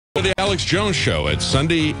The Alex Jones Show. It's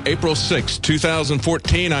Sunday, April 6,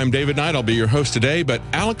 2014. I'm David Knight. I'll be your host today, but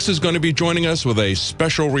Alex is going to be joining us with a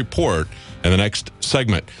special report in the next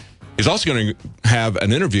segment. He's also going to have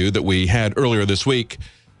an interview that we had earlier this week,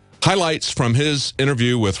 highlights from his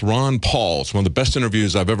interview with Ron Paul. It's one of the best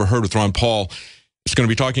interviews I've ever heard with Ron Paul. It's going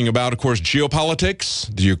to be talking about, of course,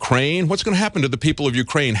 geopolitics, the Ukraine. What's going to happen to the people of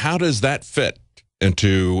Ukraine? How does that fit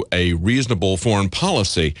into a reasonable foreign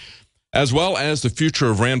policy? As well as the future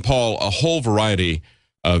of Rand Paul, a whole variety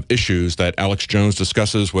of issues that Alex Jones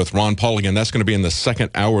discusses with Ron Paul. Again, that's going to be in the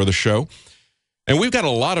second hour of the show. And we've got a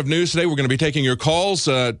lot of news today. We're going to be taking your calls.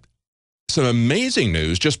 Some amazing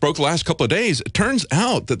news just broke the last couple of days. It turns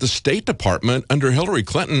out that the State Department under Hillary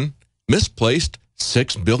Clinton misplaced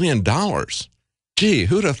 $6 billion. Gee,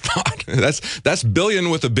 who'd have thought? That's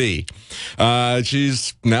billion with a B.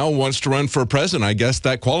 She's now wants to run for president. I guess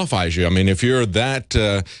that qualifies you. I mean, if you're that,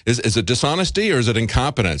 is it dishonesty or is it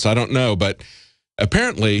incompetence? I don't know. But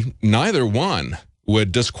apparently neither one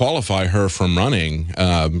would disqualify her from running.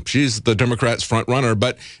 She's the Democrats' front runner.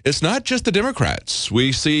 But it's not just the Democrats.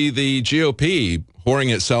 We see the GOP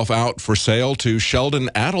whoring itself out for sale to Sheldon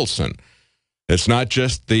Adelson. It's not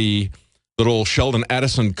just the little Sheldon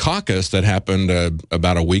Adelson caucus that happened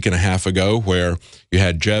about a week and a half ago, where you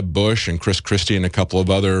had Jeb Bush and Chris Christie and a couple of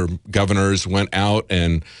other governors went out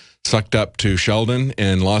and sucked up to Sheldon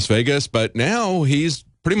in Las Vegas. But now he's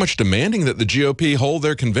pretty much demanding that the GOP hold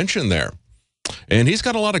their convention there. And he's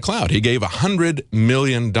got a lot of clout. He gave $100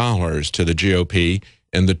 million to the GOP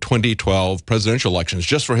in the 2012 presidential elections,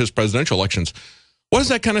 just for his presidential elections. What does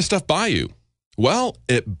that kind of stuff buy you? Well,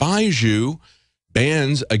 it buys you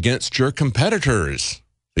bans against your competitors.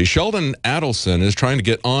 See, Sheldon Adelson is trying to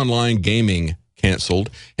get online gaming canceled,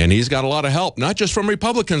 and he's got a lot of help, not just from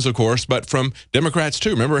Republicans, of course, but from Democrats, too.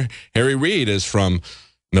 Remember, Harry Reid is from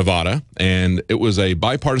Nevada, and it was a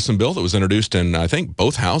bipartisan bill that was introduced in, I think,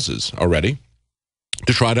 both houses already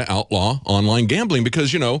to try to outlaw online gambling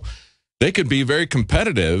because, you know, they could be very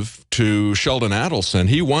competitive to Sheldon Adelson.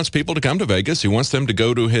 He wants people to come to Vegas. He wants them to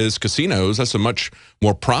go to his casinos. That's a much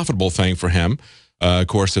more profitable thing for him. Of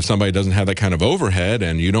course, if somebody doesn't have that kind of overhead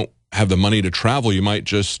and you don't have the money to travel, you might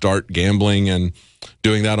just start gambling and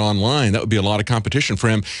doing that online. That would be a lot of competition for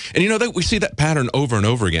him. And, you know, we see that pattern over and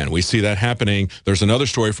over again. We see that happening. There's another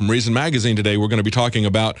story from Reason Magazine today we're going to be talking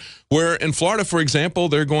about where in Florida, for example,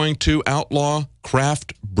 they're going to outlaw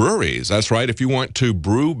craft breweries. That's right. If you want to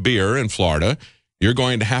brew beer in Florida, you're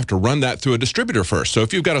going to have to run that through a distributor first. So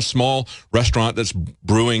if you've got a small restaurant that's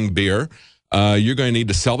brewing beer, you're going to need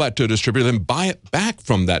to sell that to a distributor, then buy it back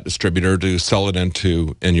from that distributor to sell it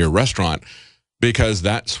in your restaurant, because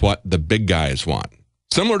that's what the big guys want.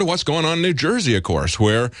 Similar to what's going on in New Jersey, of course,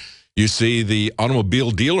 where you see the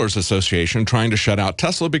Automobile Dealers Association trying to shut out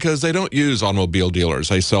Tesla because they don't use automobile dealers.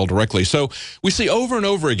 They sell directly. So we see over and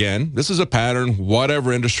over again, this is a pattern,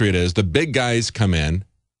 whatever industry it is, the big guys come in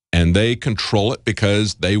and they control it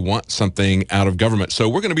because they want something out of government. So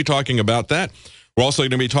we're going to be talking about that. We're also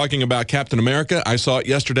going to be talking about Captain America. I saw it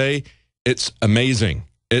yesterday. It's amazing.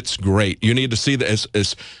 It's great. You need to see this,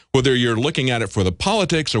 whether you're looking at it for the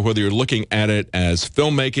politics or whether you're looking at it as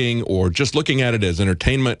filmmaking or just looking at it as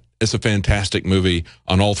entertainment. It's a fantastic movie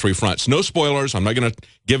on all three fronts. No spoilers. I'm not going to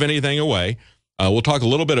give anything away. We'll talk a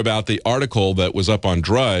little bit about the article that was up on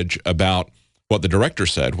Drudge about what the director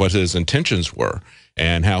said, what his intentions were,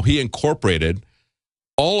 and how he incorporated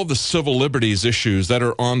all of the civil liberties issues that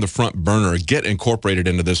are on the front burner get incorporated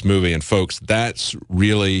into this movie. And folks, that's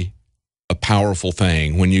really a powerful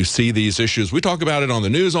thing. When you see these issues, we talk about it on the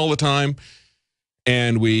news all the time,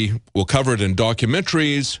 and we will cover it in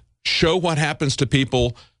documentaries, show what happens to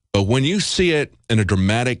people. But when you see it in a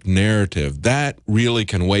dramatic narrative, that really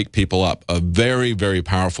can wake people up. A very, very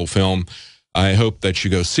powerful film. I hope that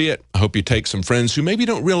you go see it. I hope you take some friends who maybe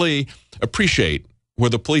don't really appreciate where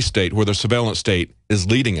the police state, where the surveillance state is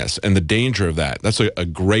leading us and the danger of that. That's a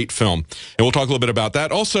great film. And we'll talk a little bit about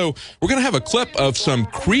that. Also, we're going to have a clip of some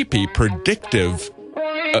creepy, predictive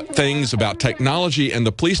things about technology and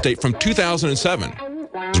the police state from 2007.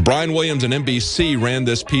 Brian Williams and NBC ran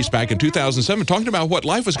this piece back in 2007 talking about what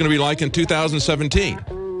life was going to be like in 2017.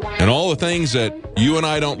 And all the things that you and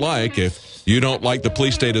I don't like, if you don't like the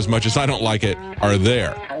police state as much as I don't like it, are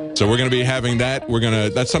there. So we're going to be having that.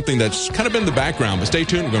 That's something that's kind of been in the background, but stay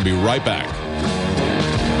tuned. We're going to be right back.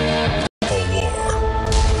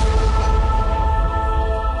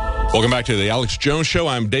 Welcome back to the Alex Jones Show.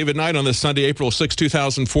 I'm David Knight on this Sunday, April 6,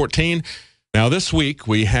 2014. Now, this week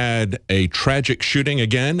we had a tragic shooting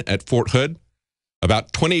again at Fort Hood.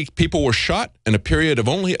 About 20 people were shot in a period of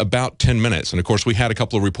only about 10 minutes. And, of course, we had a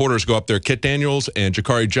couple of reporters go up there, Kit Daniels and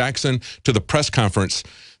Jakari Jackson, to the press conference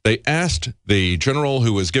They asked the general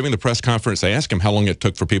who was giving the press conference, they asked him how long it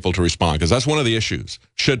took for people to respond, because that's one of the issues.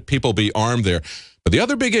 Should people be armed there? But the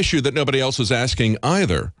other big issue that nobody else was asking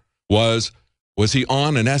either was he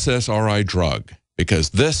on an SSRI drug? Because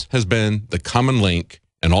this has been the common link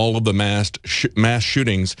in all of the mass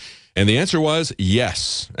shootings. And the answer was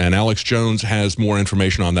yes. And Alex Jones has more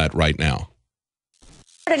information on that right now.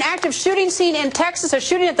 An active shooting scene in Texas, a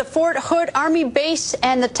shooting at the Fort Hood Army base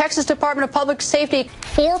and the Texas Department of Public Safety.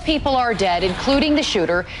 4 people are dead, including the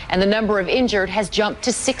shooter, and the number of injured has jumped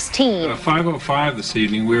to 16. 5:05 this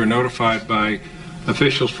evening, we were notified by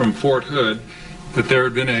officials from Fort Hood that there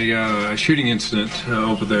had been a shooting incident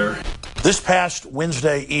over there. This past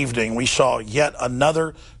Wednesday evening, we saw yet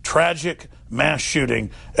another tragic mass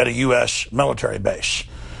shooting at a U.S. military base.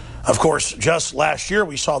 Of course, just last year,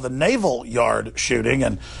 we saw the Naval Yard shooting,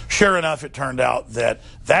 and sure enough, it turned out that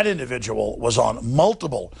that individual was on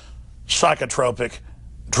multiple psychotropic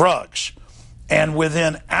drugs. And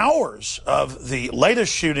within hours of the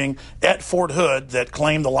latest shooting at Fort Hood that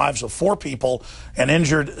claimed the lives of 4 people and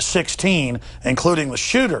injured 16, including the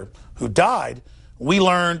shooter who died, we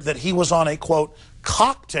learned that he was on a, quote,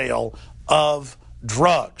 cocktail of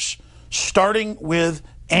drugs, starting with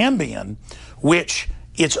Ambien, which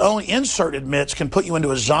its own insert admits can put you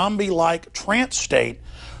into a zombie-like trance state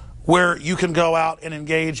where you can go out and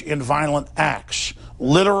engage in violent acts,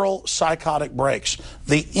 literal psychotic breaks.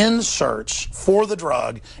 The inserts for the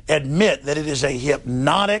drug admit that it is a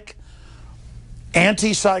hypnotic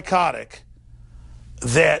antipsychotic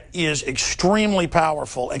that is extremely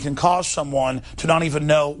powerful and can cause someone to not even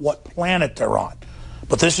know what planet they're on.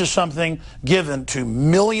 But this is something given to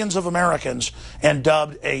millions of Americans and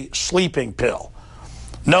dubbed a sleeping pill.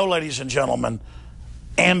 No, ladies and gentlemen,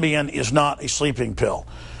 Ambien is not a sleeping pill.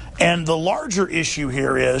 And the larger issue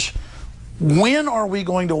here is, when are we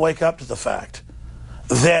going to wake up to the fact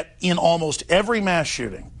that in almost every mass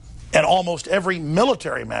shooting and almost every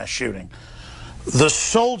military mass shooting, the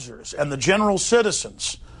soldiers and the general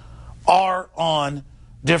citizens are on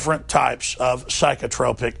different types of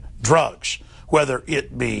psychotropic drugs, whether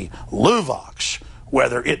it be Luvox,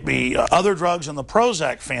 whether it be other drugs in the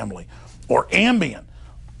Prozac family, or Ambien.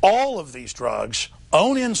 All of these drugs,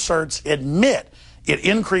 own inserts admit it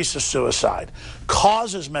increases suicide,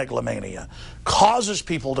 causes megalomania, causes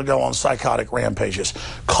people to go on psychotic rampages,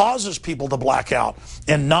 causes people to black out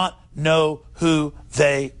and not know who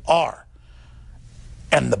they are.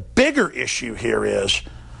 And the bigger issue here is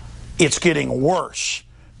it's getting worse,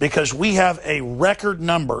 because we have a record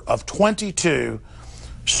number of 22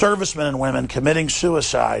 servicemen and women committing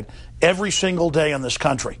suicide every single day in this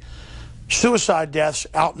country. Suicide deaths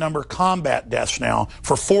outnumber combat deaths now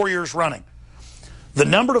for 4 years running. The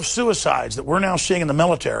number of suicides that we're now seeing in the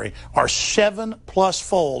military are 7+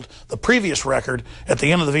 fold the previous record at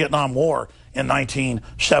the end of the Vietnam War in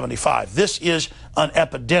 1975. This is an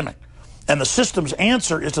epidemic. And the system's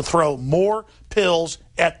answer is to throw more pills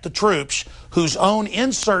at the troops, whose own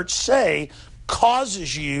inserts say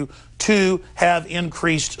causes you to have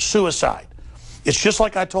increased suicide. It's just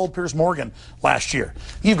like I told Piers Morgan last year.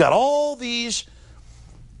 You've got all these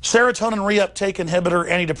serotonin reuptake inhibitor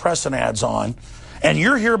antidepressant ads on, and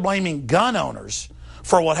you're here blaming gun owners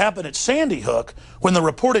for what happened at Sandy Hook, when the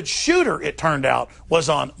reported shooter, it turned out, was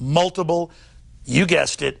on multiple, you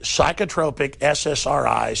guessed it, psychotropic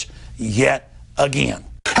SSRIs yet again.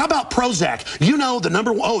 How about Prozac? You know, the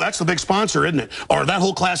number one, oh, that's the big sponsor, isn't it? Or that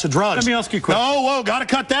whole class of drugs. Let me ask you a question. Oh, got to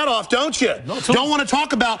cut that off, don't you? No, don't want to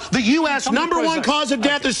talk about the U.S. number one cause of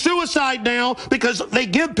death is suicide now, because they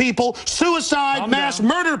give people suicide mass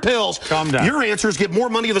murder pills. Calm down. Your answer is get more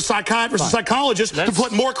money to the psychiatrists and psychologists to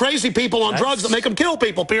put more crazy people on drugs that make them kill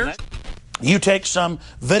people, Pierce. You take some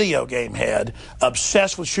video game head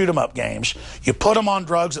obsessed with shoot-'em-up games, you put them on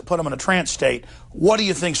drugs that put them in a trance state, what do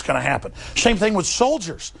you think's going to happen? Same thing with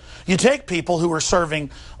soldiers. You take people who are serving,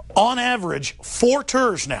 on average, 4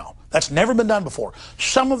 tours now. That's never been done before.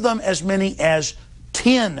 Some of them as many as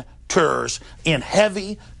 10 tours in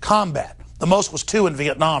heavy combat. The most was 2 in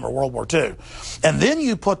Vietnam or World War II. And then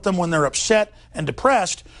you put them, when they're upset and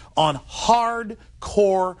depressed, on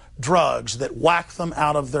hardcore drugs that whack them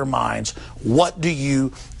out of their minds. What do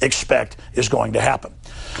you expect is going to happen?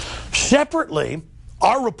 Separately,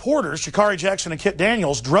 our reporters, Sha'Carri Jackson and Kit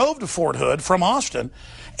Daniels, drove to Fort Hood from Austin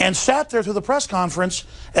and sat there through the press conference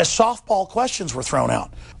as softball questions were thrown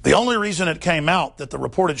out. The only reason it came out that the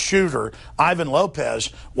reported shooter, Ivan Lopez,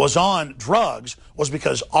 was on drugs was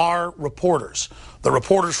because our reporters, the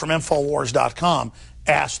reporters from Infowars.com,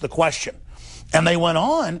 asked the question. And they went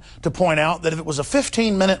on to point out that if it was a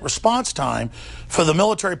 15-minute response time for the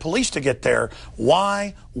military police to get there,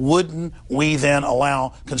 why wouldn't we then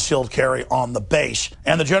allow concealed carry on the base?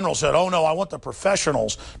 And the general said, oh, no, I want the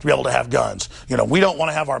professionals to be able to have guns. You know, we don't want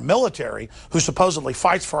to have our military, who supposedly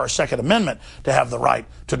fights for our Second Amendment, to have the right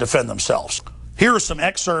to defend themselves. Here are some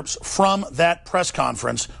excerpts from that press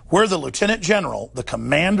conference where the lieutenant general, the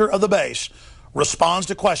commander of the base, responds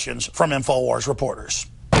to questions from InfoWars reporters.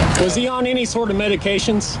 Was he on any sort of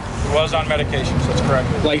medications? He was on medications, that's correct.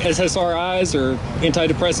 Like SSRIs or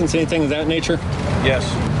antidepressants, anything of that nature? Yes.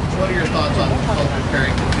 What are your thoughts on soldiers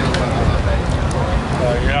carrying concealed weapons on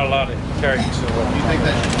base? You're not allowed to carry concealed weapons. Do you think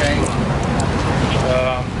that should change?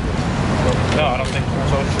 No, I don't think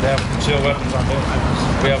soldiers should have concealed weapons on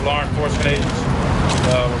base. We have law enforcement agents.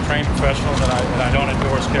 We're trained professionals, and I don't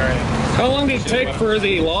endorse carrying. How long did it take for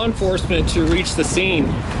the law enforcement to reach the scene?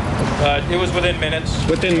 It was within minutes.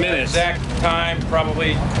 Within minutes? Exact time,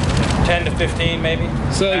 probably 10 to 15, maybe.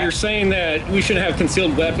 So you're saying that we should have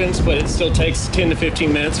concealed weapons, but it still takes 10 to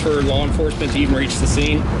 15 minutes for law enforcement to even reach the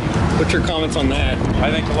scene? What's your comments on that?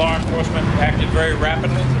 I think the law enforcement acted very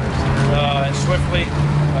rapidly and swiftly,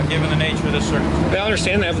 given the nature of this circumstance. I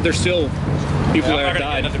understand that, but there's still people that have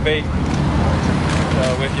died. I'm not going to get in a debate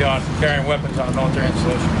with you on carrying weapons on a military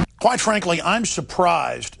installation. Quite frankly, I'm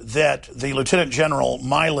surprised that the Lieutenant General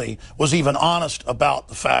Miley was even honest about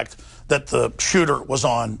the fact that the shooter was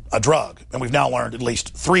on a drug. And we've now learned at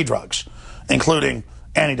least 3 drugs, including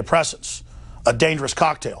antidepressants, a dangerous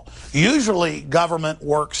cocktail. Usually, government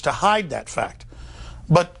works to hide that fact.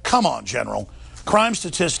 But come on, General. Crime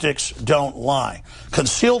statistics don't lie.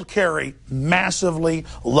 Concealed carry massively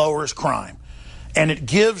lowers crime. And it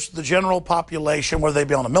gives the general population, whether they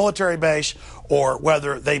be on a military base or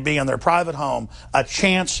whether they be in their private home, a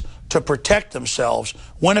chance to protect themselves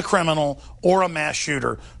when a criminal or a mass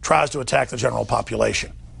shooter tries to attack the general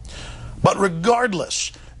population. But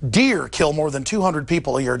regardless, deer kill more than 200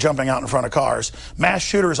 people a year jumping out in front of cars. Mass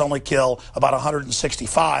shooters only kill about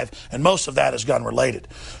 165, and most of that is gun-related.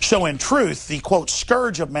 So in truth, the, quote,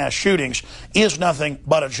 scourge of mass shootings is nothing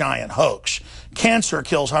but a giant hoax. Cancer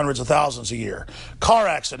kills hundreds of thousands a year. Car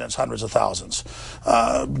accidents, hundreds of thousands.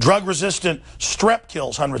 Drug-resistant strep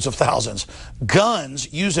kills hundreds of thousands.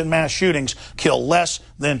 Guns used in mass shootings kill less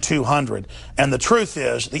than 200. And the truth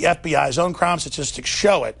is, the FBI's own crime statistics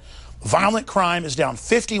show it. Violent crime is down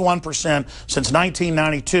 51% since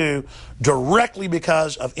 1992, directly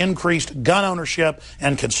because of increased gun ownership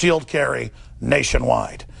and concealed carry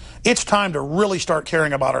nationwide. It's time to really start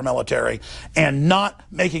caring about our military and not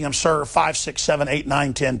making them serve 5, 6, 7, 8,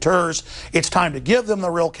 9, 10 tours. It's time to give them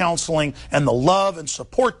the real counseling and the love and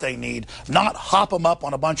support they need, not hop them up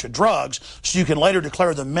on a bunch of drugs so you can later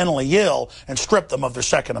declare them mentally ill and strip them of their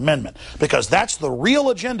Second Amendment. Because that's the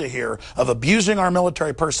real agenda here of abusing our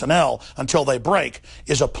military personnel until they break,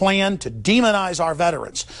 is a plan to demonize our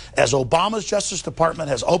veterans. As Obama's Justice Department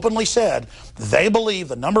has openly said, they believe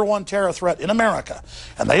the #1 terror threat in America,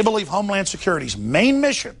 and they believe Homeland Security's main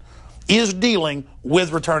mission is dealing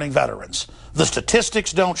with returning veterans. The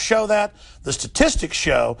statistics don't show that. The statistics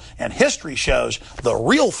show, and history shows, the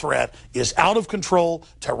real threat is out of control,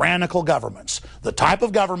 tyrannical governments, the type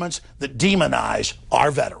of governments that demonize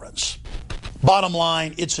our veterans. Bottom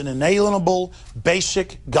line, it's an inalienable,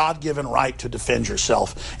 basic, God-given right to defend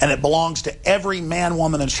yourself, and it belongs to every man,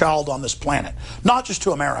 woman, and child on this planet, not just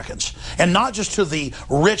to Americans, and not just to the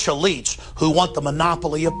rich elites who want the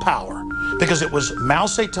monopoly of power, because it was Mao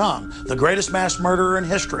Zedong, the greatest mass murderer in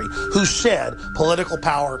history, who said political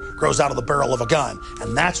power grows out of the barrel of a gun,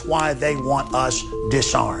 and that's why they want us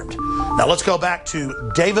disarmed. Now let's go back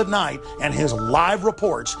to David Knight and his live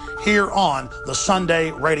reports here on the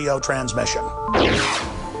Sunday radio transmission.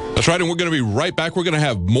 That's right, and we're going to be right back. We're going to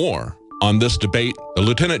have more on this debate. The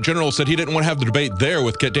Lieutenant General said he didn't want to have the debate there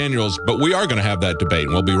with Kit Daniels, but we are going to have that debate,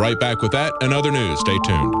 and we'll be right back with that and other news. Stay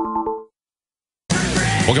tuned.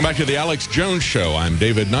 Welcome back to the Alex Jones Show. I'm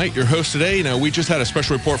David Knight, your host today. Now, we just had a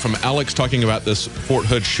special report from Alex talking about this Fort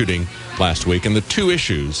Hood shooting last week, and the 2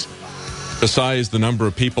 issues. Besides the number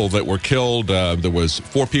of people that were killed, there was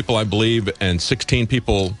 4 people, I believe, and 16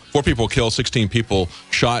 people, 4 people killed, 16 people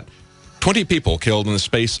shot, 20 people killed in the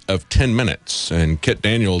space of 10 minutes. And Kit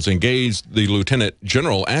Daniels engaged the Lieutenant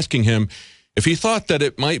General, asking him if he thought that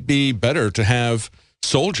it might be better to have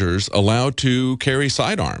soldiers allowed to carry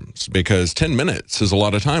sidearms, because 10 minutes is a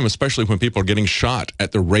lot of time, especially when people are getting shot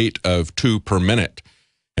at the rate of 2 per minute.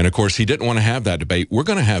 And, of course, he didn't want to have that debate. We're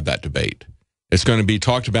going to have that debate. It's going to be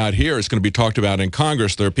talked about here. It's going to be talked about in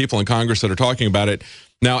Congress. There are people in Congress that are talking about it.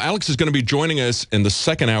 Now, Alex is going to be joining us in the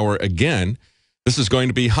second hour again. This is going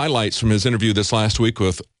to be highlights from his interview this last week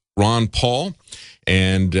with Ron Paul,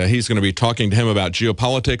 and he's going to be talking to him about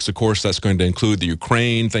geopolitics. Of course, that's going to include the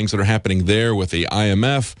Ukraine, things that are happening there with the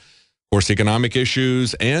IMF, of course, economic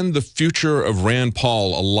issues, and the future of Rand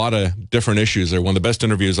Paul. A lot of different issues there. One of the best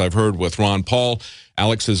interviews I've heard with Ron Paul.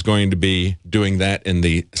 Alex is going to be doing that in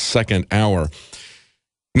the second hour.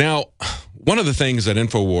 Now, one of the things that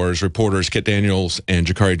InfoWars reporters Kit Daniels and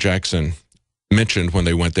Jakari Jackson mentioned when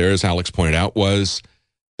they went there, as Alex pointed out, was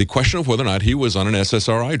the question of whether or not he was on an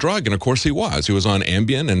SSRI drug. And of course he was. He was on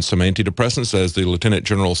Ambien and some antidepressants, as the Lieutenant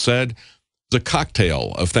General said. It's a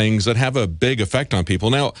cocktail of things that have a big effect on people.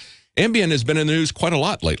 Now, Ambien has been in the news quite a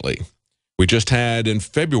lot lately. We just had, in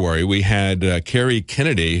February, we had Carrie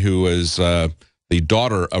Kennedy, who was the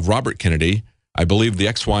daughter of Robert Kennedy, I believe the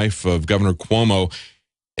ex-wife of Governor Cuomo.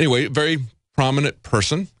 Anyway, very prominent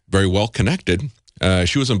person, very well connected.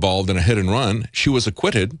 She was involved in a hit and run. She was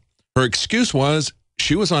acquitted. Her excuse was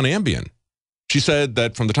she was on Ambien. She said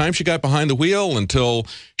that from the time she got behind the wheel until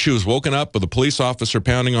she was woken up with a police officer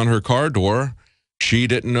pounding on her car door, she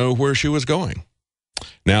didn't know where she was going.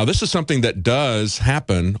 Now, this is something that does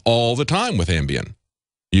happen all the time with Ambien.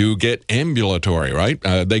 You get ambulatory, right?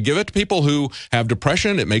 They give it to people who have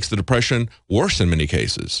depression. It makes the depression worse in many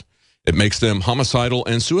cases. It makes them homicidal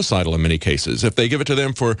and suicidal in many cases. If they give it to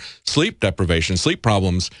them for sleep deprivation, sleep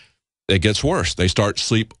problems, it gets worse. They start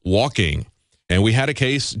sleepwalking. And we had a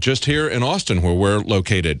case just here in Austin where we're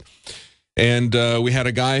located. And we had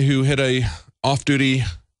a guy who hit a off-duty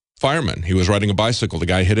fireman. He was riding a bicycle. The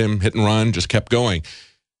guy hit him, hit and run, just kept going.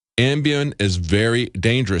 Ambien is very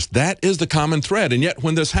dangerous. That is the common thread. And yet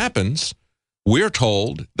when this happens, we're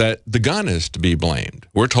told that the gun is to be blamed.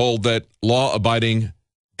 We're told that law-abiding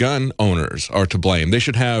gun owners are to blame. They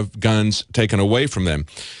should have guns taken away from them.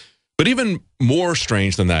 But even more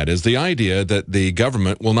strange than that is the idea that the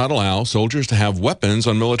government will not allow soldiers to have weapons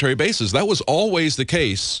on military bases. That was always the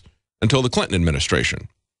case until the Clinton administration.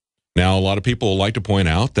 Now, a lot of people like to point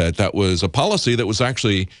out that that was a policy that was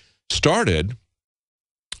actually started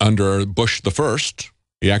under Bush the First.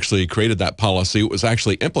 He actually created that policy. It was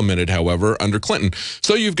actually implemented, however, under Clinton.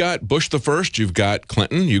 So you've got Bush the First, you've got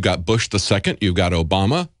Clinton, you've got Bush the Second, you've got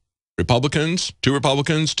Obama, Republicans,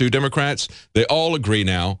 two Democrats. They all agree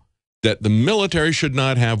now that the military should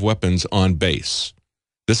not have weapons on base.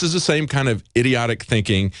 This is the same kind of idiotic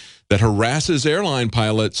thinking that harasses airline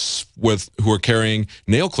pilots who are carrying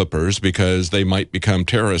nail clippers because they might become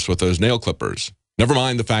terrorists with those nail clippers. Never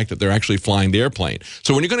mind the fact that they're actually flying the airplane.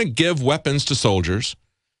 So when you're going to give weapons to soldiers,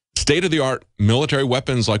 state-of-the-art military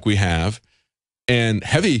weapons like we have, and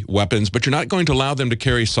heavy weapons, but you're not going to allow them to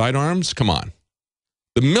carry sidearms? Come on.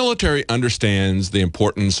 The military understands the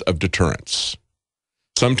importance of deterrence.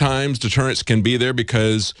 Sometimes deterrence can be there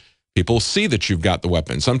because people see that you've got the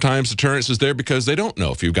weapon. Sometimes deterrence is there because they don't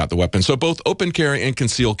know if you've got the weapon. So both open carry and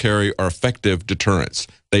concealed carry are effective deterrents.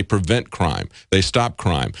 They prevent crime. They stop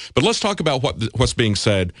crime. But let's talk about what's being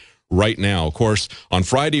said right now. Of course, on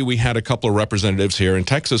Friday, we had a couple of representatives here in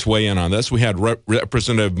Texas weigh in on this. We had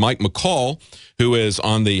Representative Mike McCall, who is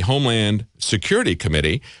on the Homeland Security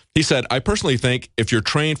Committee. He said, I personally think if you're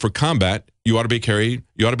trained for combat, you ought to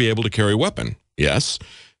be able to carry a weapon. Yes.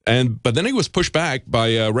 But then he was pushed back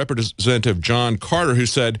by Representative John Carter, who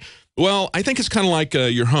said, well, I think it's kind of like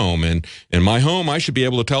your home. And in my home, I should be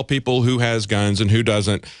able to tell people who has guns and who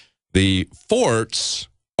doesn't. The forts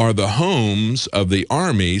are the homes of the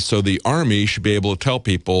Army, so the Army should be able to tell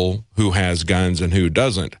people who has guns and who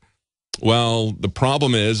doesn't. Well, the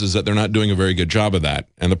problem is that they're not doing a very good job of that.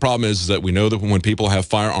 And the problem is that we know that when people have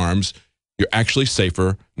firearms, you're actually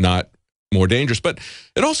safer, not more dangerous. But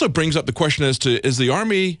it also brings up the question as to, is the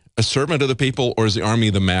Army a servant of the people or is the Army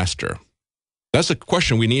the master? That's a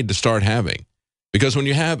question we need to start having. Because when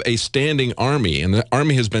you have a standing Army, and the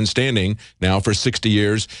Army has been standing now for 60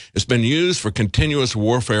 years, it's been used for continuous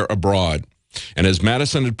warfare abroad. And as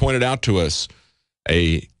Madison had pointed out to us,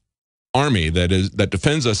 a Army that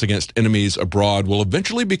defends us against enemies abroad will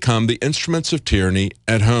eventually become the instruments of tyranny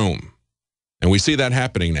at home. And we see that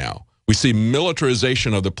happening now. We see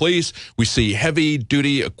militarization of the police. We see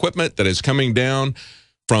heavy-duty equipment that is coming down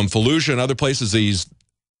from Fallujah and other places, these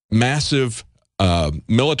massive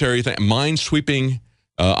military mine-sweeping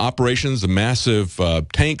operations, the massive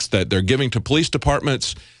tanks that they're giving to police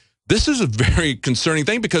departments. This is a very concerning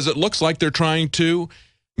thing because it looks like they're trying to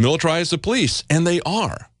militarize the police, and they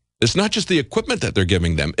are. It's not just the equipment that they're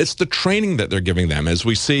giving them, it's the training that they're giving them, as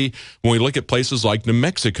we see when we look at places like New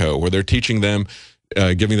Mexico, where they're teaching them,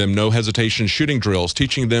 giving them no hesitation shooting drills,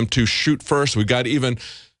 teaching them to shoot first. We've got even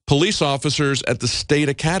police officers at the state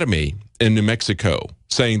academy in New Mexico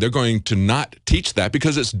saying they're going to not teach that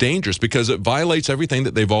because it's dangerous, because it violates everything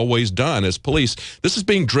that they've always done as police. This is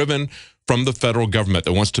being driven from the federal government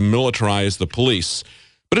that wants to militarize the police.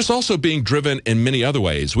 But it's also being driven in many other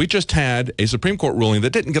ways. We just had a Supreme Court ruling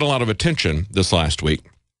that didn't get a lot of attention this last week.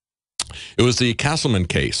 It was the Castleman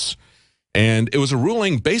case. And it was a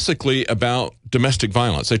ruling basically about domestic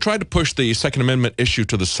violence. They tried to push the Second Amendment issue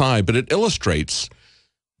to the side, but it illustrates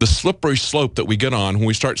the slippery slope that we get on when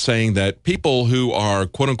we start saying that people who are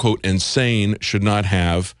quote-unquote insane should not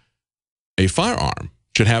have a firearm,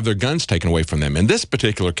 should have their guns taken away from them. In this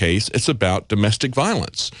particular case, it's about domestic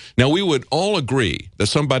violence. Now, we would all agree that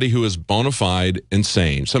somebody who is bona fide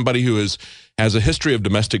insane, somebody who has a history of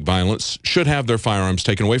domestic violence, should have their firearms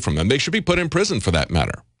taken away from them. They should be put in prison for that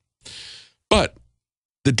matter. But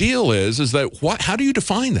the deal is that how do you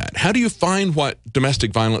define that? How do you find what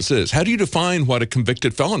domestic violence is? How do you define what a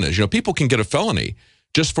convicted felon is? You know, people can get a felony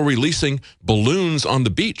just for releasing balloons on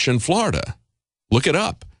the beach in Florida. Look it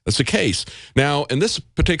up. That's the case. Now, in this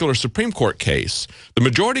particular Supreme Court case, the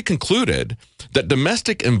majority concluded that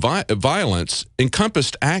domestic violence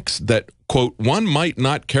encompassed acts that, quote, one might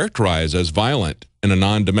not characterize as violent in a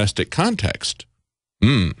non-domestic context.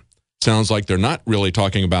 Sounds like they're not really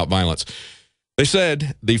talking about violence. They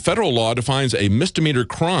said the federal law defines a misdemeanor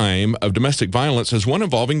crime of domestic violence as one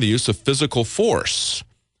involving the use of physical force.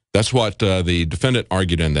 That's what the defendant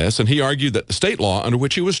argued in this, and he argued that the state law under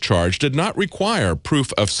which he was charged did not require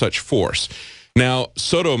proof of such force. Now,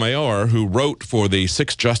 Sotomayor, who wrote for the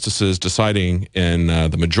 6 justices deciding in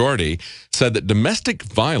the majority, said that domestic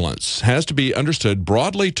violence has to be understood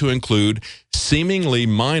broadly to include seemingly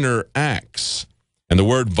minor acts. And the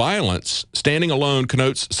word violence, standing alone,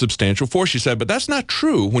 connotes substantial force, she said. But that's not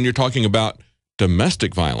true when you're talking about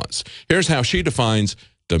domestic violence. Here's how she defines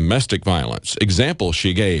domestic violence. Example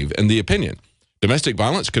she gave in the opinion. Domestic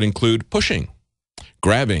violence could include pushing,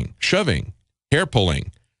 grabbing, shoving, hair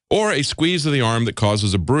pulling, or a squeeze of the arm that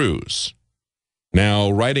causes a bruise. Now,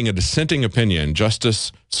 writing a dissenting opinion,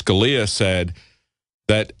 Justice Scalia said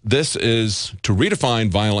that this is, to redefine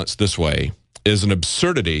violence this way, is an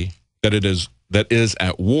absurdity that is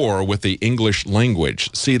at war with the English language.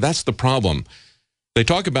 See, that's the problem. They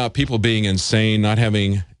talk about people being insane, not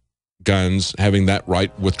having guns, having that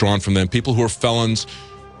right withdrawn from them, people who are felons.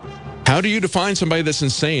 How do you define somebody that's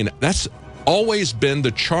insane? That's always been the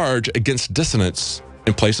charge against dissidents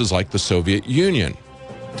in places like the Soviet Union.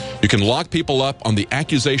 You can lock people up on the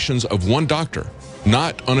accusations of one doctor,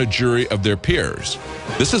 not on a jury of their peers.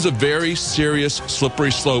 This is a very serious,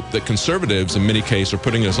 slippery slope that conservatives, in many cases, are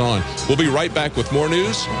putting us on. We'll be right back with more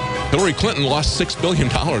news. Hillary Clinton lost $6 billion.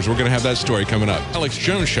 We're going to have that story coming up. Alex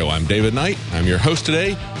Jones Show. I'm David Knight. I'm your host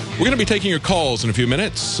today. We're going to be taking your calls in a few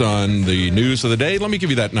minutes on the news of the day. Let me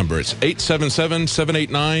give you that number. It's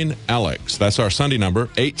 877-789-ALEX. That's our Sunday number,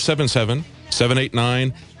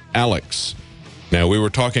 877-789-ALEX. Now, we were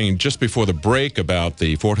talking just before the break about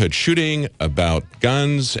the Fort Hood shooting, about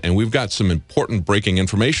guns, and we've got some important breaking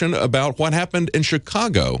information about what happened in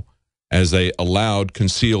Chicago as they allowed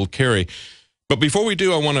concealed carry. But before we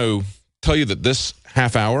do, I want to tell you that this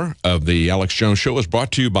half hour of the Alex Jones Show is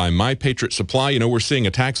brought to you by My Patriot Supply. You know, we're seeing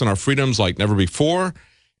attacks on our freedoms like never before,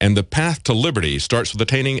 and the path to liberty starts with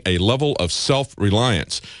attaining a level of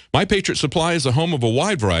self-reliance. My Patriot Supply is the home of a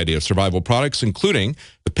wide variety of survival products, including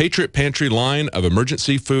the Patriot Pantry line of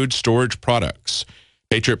emergency food storage products.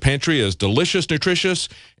 Patriot Pantry is delicious, nutritious,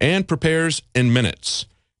 and prepares in minutes.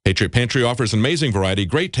 Patriot Pantry offers an amazing variety,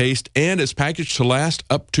 great taste, and is packaged to last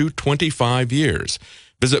up to 25 years.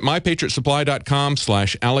 Visit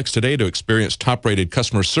mypatriotsupply.com/Alex today to experience top-rated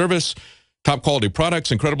customer service, top quality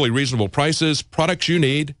products, incredibly reasonable prices, products you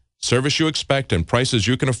need, service you expect, and prices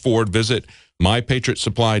you can afford. Visit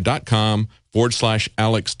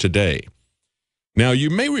mypatriotsupply.com/Alex today. Now, you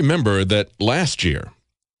may remember that last year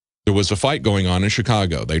there was a fight going on in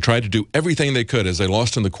Chicago. They tried to do everything they could as they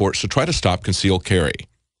lost in the courts to try to stop concealed carry.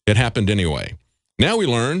 It happened anyway. Now we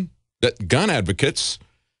learn that gun advocates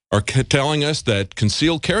are telling us that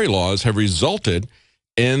concealed carry laws have resulted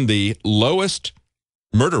in the lowest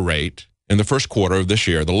murder rate in the first quarter of this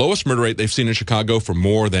year, the lowest murder rate they've seen in Chicago for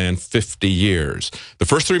more than 50 years. The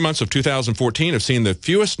first 3 months of 2014 have seen the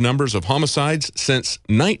fewest numbers of homicides since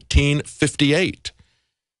 1958.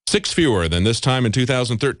 6 fewer than this time in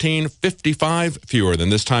 2013, 55 fewer than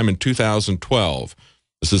this time in 2012.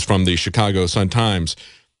 This is from the Chicago Sun-Times.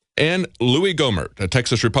 And Louis Gohmert, a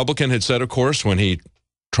Texas Republican, had said, of course, when he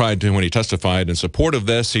testified in support of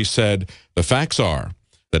this, he said, the facts are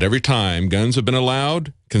that every time guns have been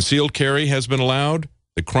allowed, concealed carry has been allowed,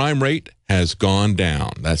 the crime rate has gone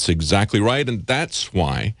down. That's exactly right, and that's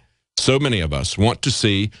why So many of us want to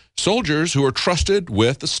see soldiers who are trusted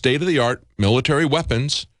with state-of-the-art military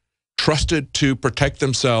weapons, trusted to protect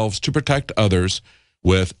themselves, to protect others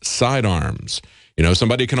with sidearms. You know,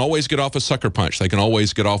 somebody can always get off a sucker punch. They can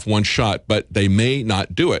always get off one shot, but they may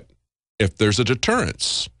not do it if there's a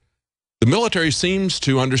deterrence. The military seems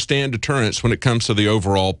to understand deterrence when it comes to the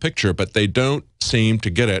overall picture, but they don't seem to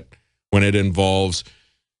get it when it involves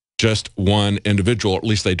just one individual, or at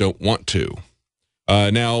least they don't want to.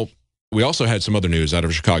 Now, we also had some other news out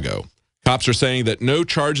of Chicago. Cops are saying that no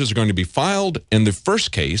charges are going to be filed in the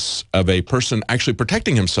first case of a person actually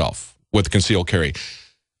protecting himself with concealed carry.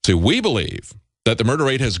 So we believe that the murder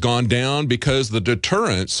rate has gone down because the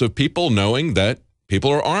deterrence of people knowing that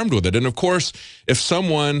people are armed with it. And of course, if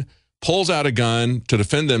someone pulls out a gun to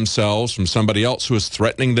defend themselves from somebody else who is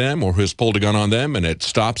threatening them or who has pulled a gun on them and it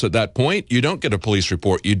stops at that point, you don't get a police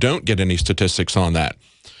report. You don't get any statistics on that.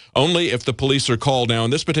 Only if the police are called. Now,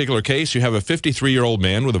 in this particular case, you have a 53-year-old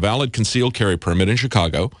man with a valid concealed carry permit in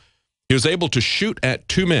Chicago. He was able to shoot at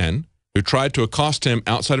two men who tried to accost him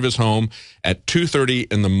outside of his home at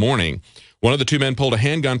 2:30 in the morning. One of the two men pulled a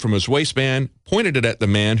handgun from his waistband, pointed it at the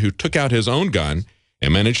man who took out his own gun,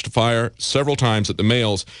 and managed to fire several times at the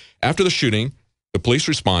males. After the shooting, the police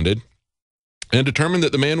responded and determined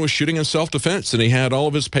that the man was shooting in self-defense and he had all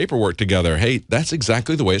of his paperwork together. Hey, that's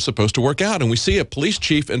exactly the way it's supposed to work out. And we see a police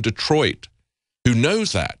chief in Detroit who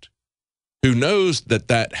knows that,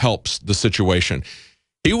 that helps the situation.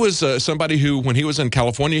 He was somebody who, when he was in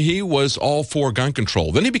California, he was all for gun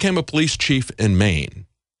control. Then he became a police chief in Maine.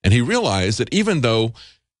 And he realized that even though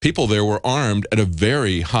people there were armed at a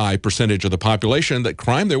very high percentage of the population, that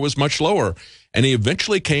crime there was much lower. And he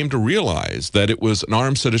eventually came to realize that it was an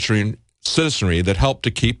armed citizenry that helped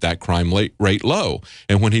to keep that crime rate low.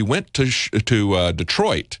 And when he went to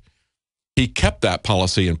Detroit, he kept that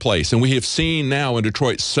policy in place. And we have seen now in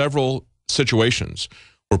Detroit several situations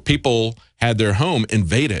where people had their home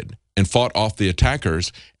invaded and fought off the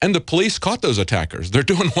attackers, and the police caught those attackers. They're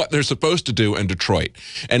doing what they're supposed to do in Detroit.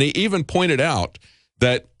 And he even pointed out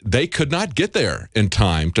that they could not get there in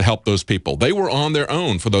time to help those people. They were on their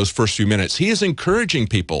own for those first few minutes. He is encouraging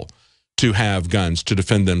people to have guns to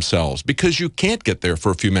defend themselves because you can't get there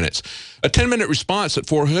for a few minutes. A 10-minute response at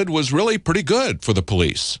Fort Hood was really pretty good for the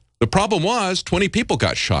police. The problem was 20 people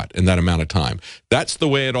got shot in that amount of time. That's the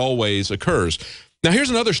way it always occurs. Now,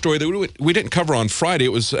 here's another story that we didn't cover on Friday.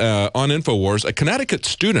 It was on InfoWars. A Connecticut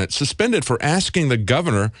student suspended for asking the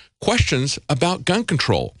governor questions about gun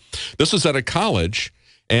control. This was at a college.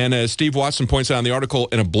 And as Steve Watson points out in the article,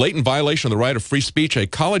 in a blatant violation of the right of free speech, a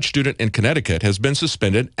college student in Connecticut has been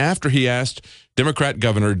suspended after he asked Democrat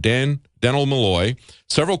Governor Dannel Malloy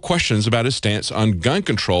several questions about his stance on gun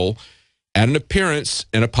control at an appearance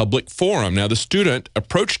in a public forum. Now, the student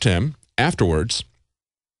approached him afterwards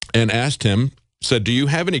and asked him, said, "Do you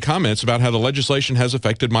have any comments about how the legislation has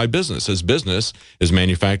affected my business? His business is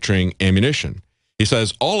manufacturing ammunition." He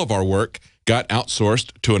says, "All of our work got outsourced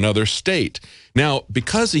to another state." Now,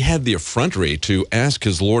 because he had the effrontery to ask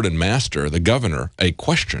his lord and master, the governor, a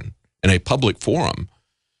question in a public forum,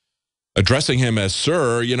 addressing him as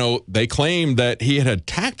sir, you know, they claimed that he had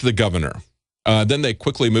attacked the governor. Then they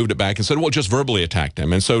quickly moved it back and said, well, just verbally attacked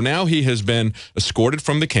him. And so now he has been escorted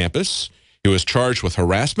from the campus. He was charged with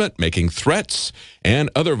harassment, making threats, and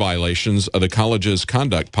other violations of the college's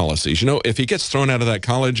conduct policies. You know, if he gets thrown out of that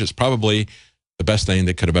college, it's probably the best thing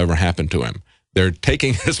that could have ever happened to him. They're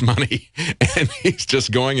taking his money, and he's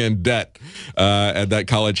just going in debt at that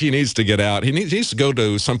college. He needs to get out. He needs to go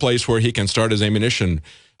to someplace where he can start his ammunition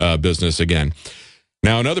business again.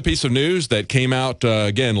 Now, another piece of news that came out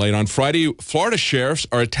again late on Friday, Florida sheriffs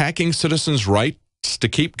are attacking citizens' rights to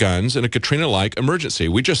keep guns in a Katrina-like emergency.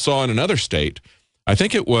 We just saw in another state, I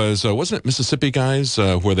think it was, wasn't it Mississippi, guys,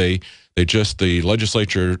 where the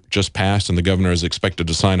legislature just passed and the governor is expected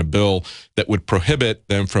to sign a bill that would prohibit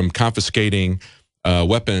them from confiscating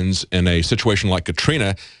weapons in a situation like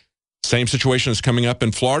Katrina. Same situation is coming up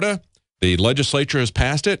in Florida. The legislature has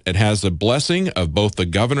passed it. It has the blessing of both the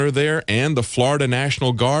governor there and the Florida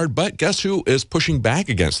National Guard. But guess who is pushing back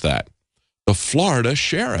against that? The Florida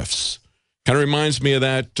sheriffs. Kind of reminds me of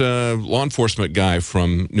that law enforcement guy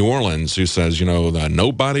from New Orleans who says, you know,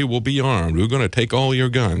 nobody will be armed. We're going to take all your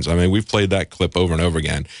guns. I mean, we've played that clip over and over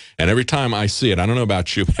again. And every time I see it, I don't know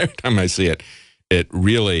about you, but every time I see it, it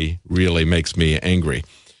really, really makes me angry.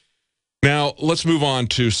 Now, let's move on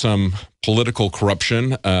to some political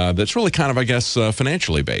corruption that's really kind of, I guess,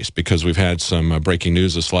 financially based, because we've had some breaking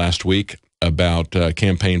news this last week about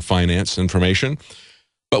campaign finance information.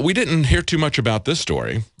 But we didn't hear too much about this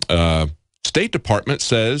story. State Department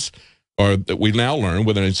says or that we now learn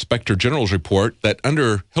with an Inspector General's report, that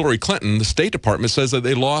under Hillary Clinton, the State Department says that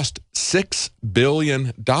they lost $6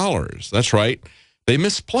 billion. That's right. They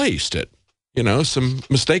misplaced it. You know, some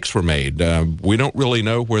mistakes were made. We don't really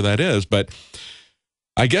know where that is, but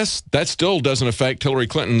I guess that still doesn't affect Hillary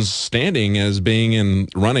Clinton's standing as being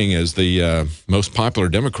running as the most popular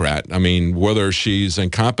Democrat. I mean, whether she's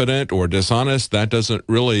incompetent or dishonest, that doesn't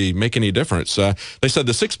really make any difference. They said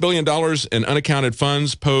the $6 billion in unaccounted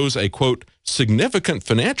funds pose a, quote, significant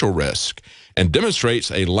financial risk and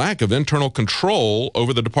demonstrates a lack of internal control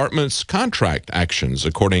over the department's contract actions,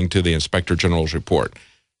 according to the Inspector General's report.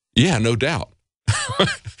 Yeah, no doubt.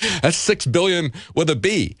 That's $6 billion with a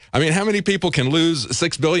B. I mean, how many people can lose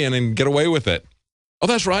 $6 billion and get away with it? Oh,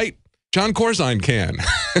 that's right. John Corzine can.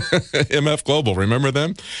 MF Global, remember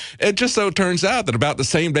them? It just so turns out that about the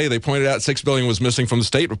same day they pointed out $6 billion was missing from the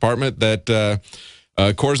State Department, that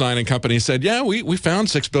Corzine and company said, yeah, we found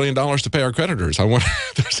 $6 billion to pay our creditors. I wonder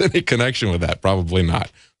if there's any connection with that. Probably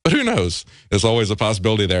not. But who knows? There's always a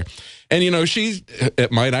possibility there. And, you know,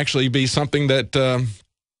 it might actually be something that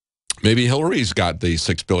maybe Hillary's got the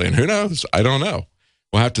 $6 billion. Who knows? I don't know.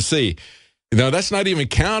 We'll have to see. You know, that's not even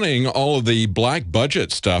counting all of the black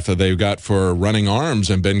budget stuff that they've got for running arms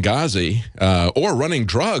in Benghazi, or running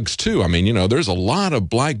drugs, too. I mean, you know, there's a lot of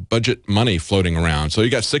black budget money floating around. So you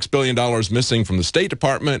got $6 billion missing from the State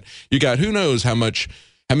Department. You got who knows how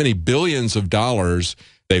many billions of dollars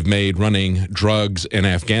they've made running drugs in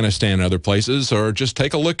Afghanistan and other places. Or just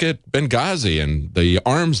take a look at Benghazi and the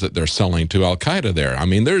arms that they're selling to al-Qaeda there. I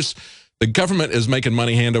mean, the government is making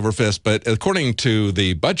money hand over fist, but according to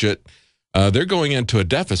the budget, they're going into a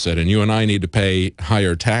deficit, and you and I need to pay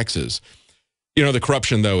higher taxes. You know, the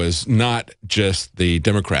corruption, though, is not just the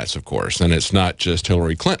Democrats, of course, and it's not just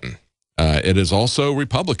Hillary Clinton. It is also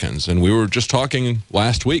Republicans. And we were just talking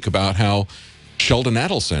last week about how Sheldon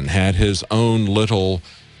Adelson had his own little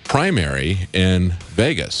primary in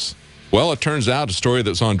Vegas. Well, it turns out, a story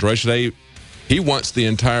that's on Drudge today, he wants the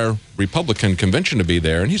entire Republican convention to be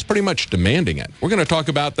there, and he's pretty much demanding it. We're going to talk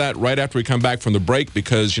about that right after we come back from the break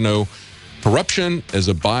because, you know, corruption is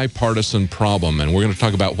a bipartisan problem, and we're going to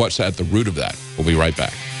talk about what's at the root of that. We'll be right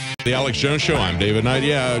back. The Alex Jones Show, I'm David Knight.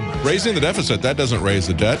 Yeah, raising the deficit, that doesn't raise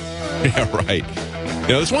the debt. Yeah, right.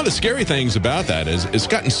 You know, that's one of the scary things about that is it's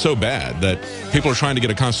gotten so bad that people are trying to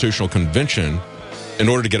get a constitutional convention in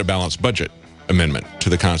order to get a balanced budget amendment to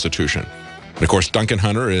the Constitution. And, of course, Duncan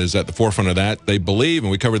Hunter is at the forefront of that. They believe, and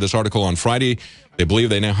we covered this article on Friday, they believe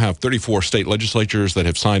they now have 34 state legislatures that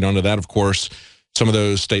have signed on to that, of course. Some of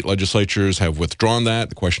those state legislatures have withdrawn that.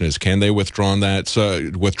 The question is, can they withdraw that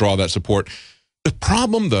support? The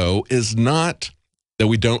problem, though, is not that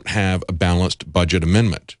we don't have a balanced budget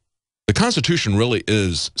amendment. The Constitution really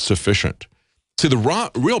is sufficient. See,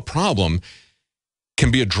 the real problem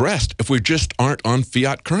can be addressed if we just aren't on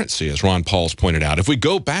fiat currency, as Ron Paul's pointed out. If we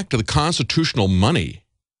go back to the constitutional money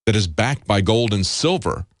that is backed by gold and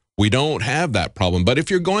silver, we don't have that problem. But if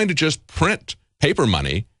you're going to just print paper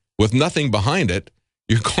money with nothing behind it,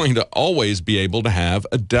 you're going to always be able to have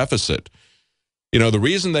a deficit. You know, the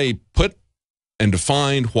reason they put and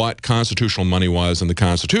defined what constitutional money was in the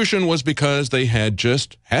Constitution was because they had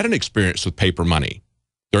just had an experience with paper money.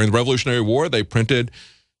 During the Revolutionary War, the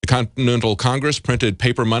Continental Congress printed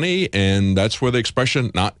paper money, and that's where the expression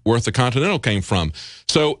 "not worth the Continental" came from.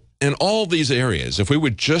 So in all these areas, if we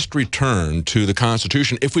would just return to the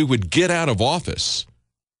Constitution, if we would get out of office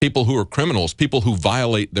people who are criminals, people who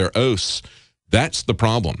violate their oaths, that's the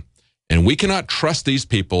problem. And we cannot trust these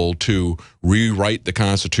people to rewrite the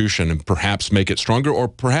Constitution and perhaps make it stronger or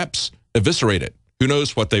perhaps eviscerate it. Who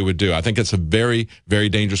knows what they would do? I think it's a very, very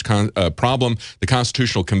dangerous problem. The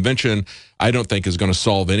Constitutional Convention, I don't think, is going to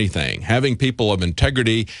solve anything. Having people of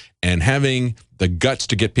integrity and having the guts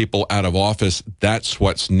to get people out of office, that's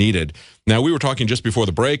what's needed. Now, we were talking just before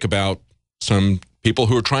the break about some people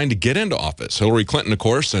who are trying to get into office. Hillary Clinton, of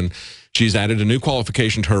course, and she's added a new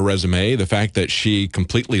qualification to her resume, the fact that she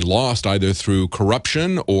completely lost either through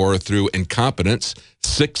corruption or through incompetence,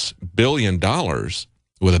 $6 billion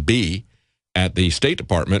with a B at the State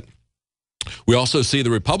Department. We also see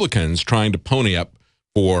the Republicans trying to pony up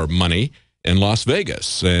for money in Las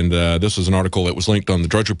Vegas. And this is an article that was linked on the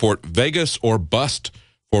Drudge Report, Vegas or Bust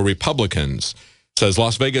for Republicans. Says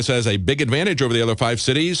Las Vegas has a big advantage over the other 5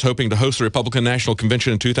 cities, hoping to host the Republican National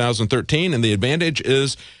Convention in 2013, and the advantage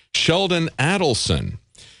is Sheldon Adelson.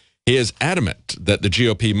 He is adamant that the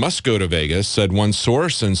GOP must go to Vegas, said one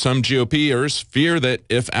source, and some GOPers fear that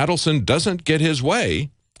if Adelson doesn't get his way,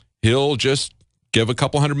 he'll just give a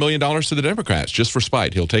couple $100 million to the Democrats just for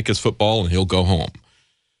spite. He'll take his football and he'll go home.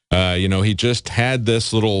 You know, he just had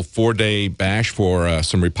this little 4-day bash for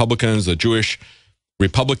some Republicans, the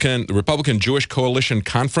Republican Jewish Coalition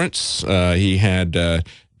Conference. He had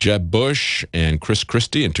Jeb Bush and Chris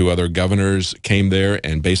Christie and 2 other governors came there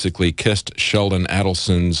and basically kissed Sheldon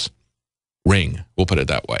Adelson's ring. We'll put it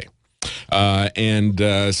that way.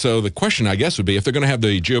 So the question, I guess, would be, if they're going to have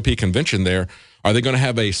the GOP convention there, are they going to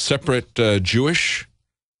have a separate Jewish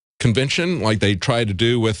convention like they tried to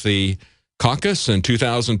do with the caucus in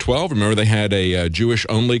 2012? Remember, they had a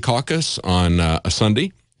Jewish-only caucus on a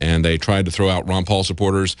Sunday, and they tried to throw out Ron Paul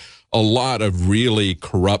supporters. A lot of really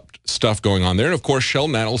corrupt stuff going on there. And, of course,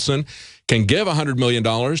 Sheldon Adelson can give $100 million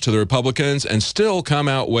to the Republicans and still come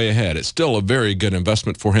out way ahead. It's still a very good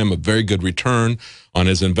investment for him, a very good return on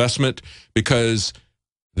his investment, because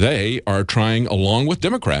they are trying, along with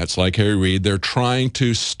Democrats like Harry Reid, they're trying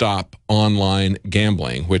to stop online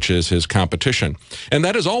gambling, which is his competition. And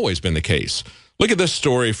that has always been the case. Look at this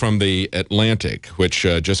story from The Atlantic, which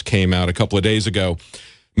just came out a couple of days ago.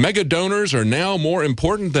 Mega donors are now more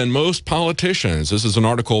important than most politicians. This is an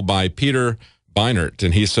article by Peter Beinert,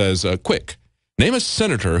 and he says, quick, name a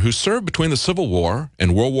senator who served between the Civil War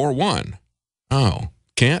and World War I. Oh,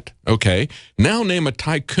 can't? Okay. Now name a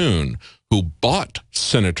tycoon who bought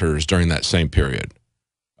senators during that same period.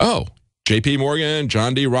 Oh, J.P. Morgan,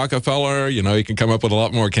 John D. Rockefeller, you know, you can come up with a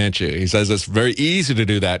lot more, can't you? He says it's very easy to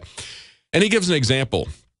do that. And he gives an example.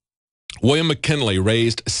 William McKinley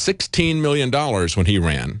raised $16 million when he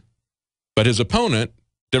ran, but his opponent,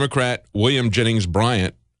 Democrat William Jennings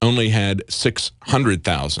Bryant, only had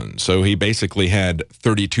 $600,000. So he basically had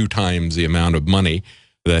 32 times the amount of money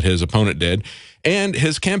that his opponent did. And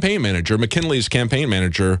his campaign manager, McKinley's campaign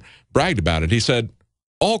manager, bragged about it. He said,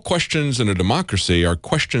 all questions in a democracy are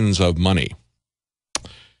questions of money.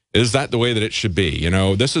 Is that the way that it should be? You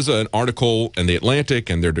know, this is an article in The Atlantic,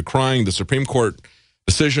 and they're decrying the Supreme Court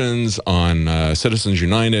decisions on Citizens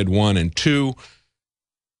United 1 and 2.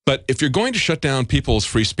 But if you're going to shut down people's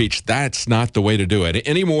free speech, that's not the way to do it,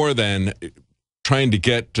 any more than trying to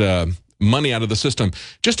get money out of the system.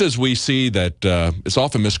 Just as we see that it's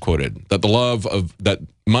often misquoted, that the love of that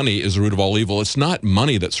money is the root of all evil. It's not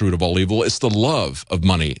money that's the root of all evil. It's the love of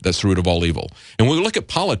money that's the root of all evil. And when we look at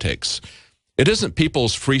politics, it isn't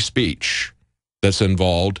people's free speech that's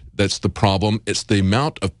involved that's the problem. It's the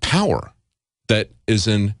amount of power that is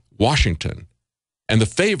in Washington and the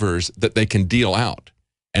favors that they can deal out,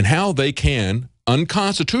 and how they can,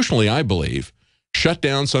 unconstitutionally, I believe, shut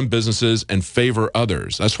down some businesses and favor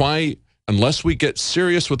others. That's why, unless we get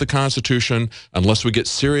serious with the Constitution, unless we get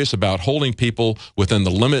serious about holding people within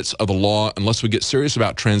the limits of the law, unless we get serious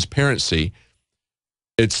about transparency,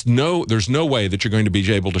 there's no way that you're going to be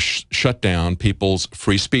able to shut down people's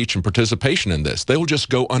free speech and participation in this. They will just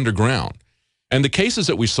go underground. And the cases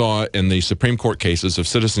that we saw in the Supreme Court cases of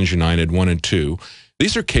Citizens United 1 and 2,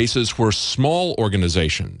 these are cases where small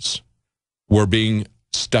organizations were being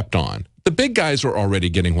stepped on. The big guys are already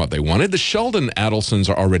getting what they wanted. The Sheldon Adelsons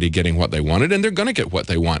are already getting what they wanted, and they're going to get what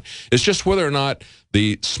they want. It's just whether or not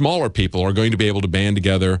the smaller people are going to be able to band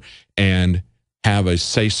together and have a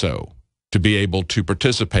say-so, to be able to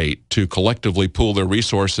participate, to collectively pool their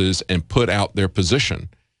resources and put out their position.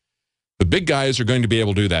 The big guys are going to be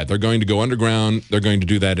able to do that. They're going to go underground. They're going to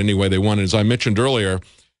do that any way they want. As I mentioned earlier,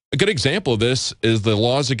 a good example of this is the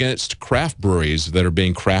laws against craft breweries that are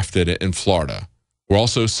being crafted in Florida. We're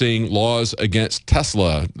also seeing laws against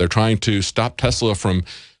Tesla. They're trying to stop Tesla from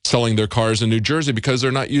selling their cars in New Jersey because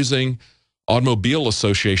they're not using Automobile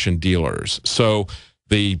Association dealers. So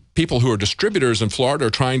the people who are distributors in Florida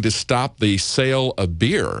are trying to stop the sale of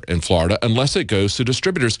beer in Florida unless it goes to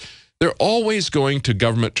distributors. They're always going to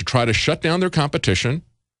government to try to shut down their competition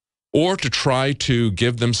or to try to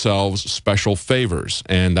give themselves special favors.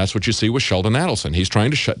 And that's what you see with Sheldon Adelson. He's trying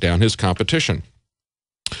to shut down his competition.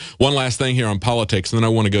 One last thing here on politics, and then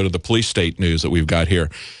I want to go to the police state news that we've got here.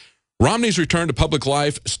 Romney's return to public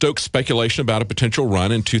life stoked speculation about a potential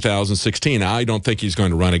run in 2016. I don't think he's going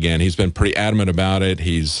to run again. He's been pretty adamant about it.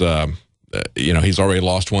 He's already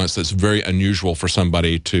lost once. That's very unusual for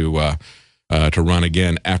somebody to run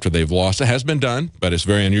again after they've lost. It has been done, but it's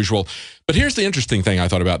very unusual. But here's the interesting thing I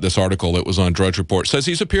thought about this article that was on Drudge Report. It says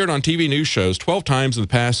he's appeared on TV news shows 12 times in the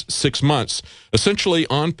past 6 months, essentially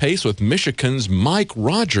on pace with Michigan's Mike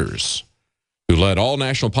Rogers, who led all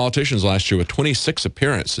national politicians last year with 26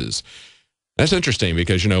 appearances. That's interesting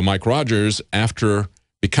because, you know, Mike Rogers, after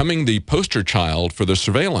becoming the poster child for the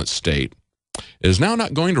surveillance state, is now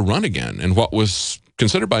not going to run again in what was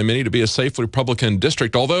considered by many to be a safe Republican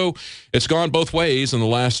district, although it's gone both ways in the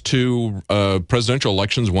last two presidential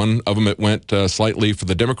elections. One of them it went slightly for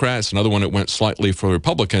the Democrats, another one it went slightly for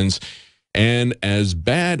Republicans. And as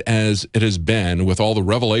bad as it has been with all the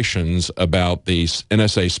revelations about the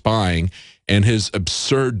NSA spying and his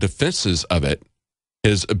absurd defenses of it,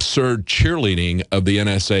 his absurd cheerleading of the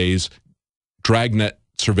NSA's dragnet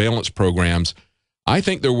surveillance programs, I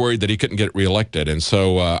think they're worried that he couldn't get reelected. And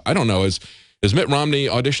so I don't know, is Mitt Romney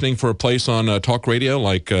auditioning for a place on talk radio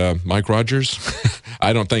like Mike Rogers?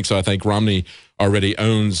 I don't think so. I think Romney already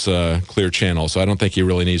owns Clear Channel, so I don't think he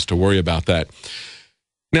really needs to worry about that.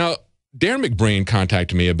 Now, Darren McBreen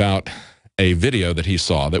contacted me about a video that he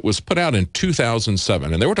saw that was put out in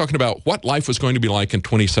 2007, and they were talking about what life was going to be like in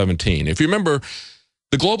 2017. If you remember,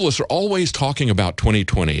 the globalists are always talking about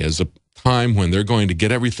 2020 as a time when they're going to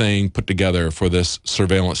get everything put together for this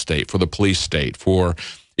surveillance state, for the police state, for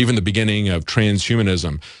even the beginning of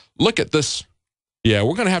transhumanism. Look at this. Yeah,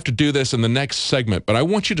 we're going to have to do this in the next segment, but I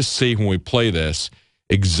want you to see when we play this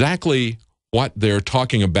exactly what they're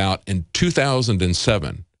talking about in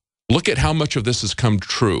 2007. Look at how much of this has come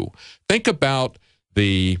true. Think about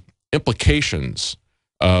the implications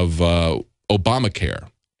of Obamacare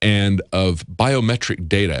and of biometric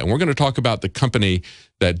data. And we're going to talk about the company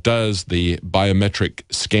that does the biometric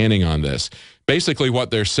scanning on this. Basically, what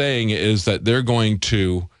they're saying is that they're going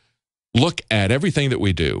to look at everything that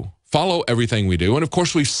we do, follow everything we do. And of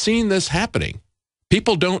course, we've seen this happening.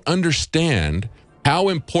 People don't understand how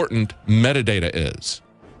important metadata is.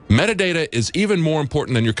 Metadata is even more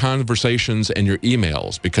important than your conversations and your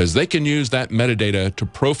emails because they can use that metadata to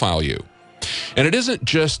profile you. And it isn't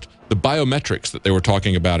just the biometrics that they were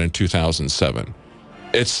talking about in 2007.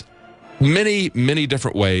 It's many, many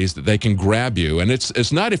different ways that they can grab you. And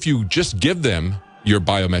it's not if you just give them your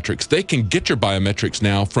biometrics. They can get your biometrics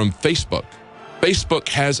now from Facebook. Facebook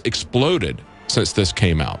has exploded since this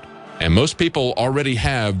came out. And most people already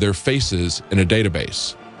have their faces in a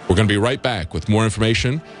database. We're going to be right back with more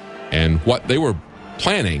information and what they were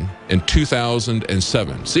planning in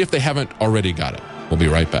 2007. See if they haven't already got it. We'll be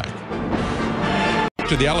right back.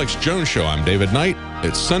 To the Alex Jones Show, I'm David Knight.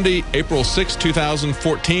 It's Sunday, April 6,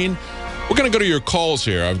 2014. We're going to go to your calls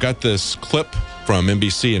here. I've got this clip from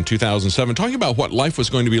NBC in 2007 talking about what life was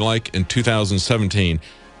going to be like in 2017.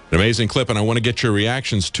 An amazing clip, and I want to get your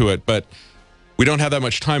reactions to it, but we don't have that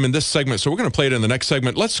much time in this segment, so we're going to play it in the next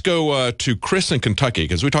segment. Let's go to Chris in Kentucky,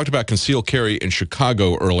 because we talked about concealed carry in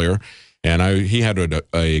Chicago earlier, and he had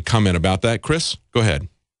a comment about that. Chris, go ahead.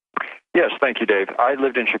 Yes, thank you, Dave. I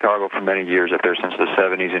lived in Chicago for many years, up there since the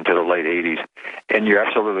 70s into the late 80s, and you're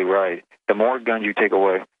absolutely right. The more guns you take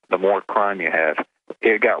away, the more crime you have.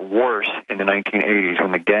 It got worse in the 1980s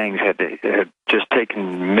when the gangs had just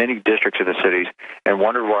taken many districts of the cities and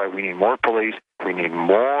wondered why we need more police, we need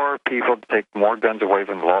more people to take more guns away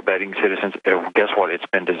from the law-abiding citizens. And guess what? It's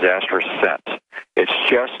been disastrous since. It's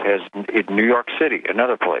just as in New York City,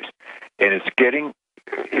 another place. And it's getting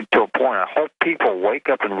to a point. I hope people wake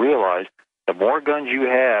up and realize the more guns you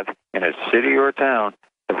have in a city or a town,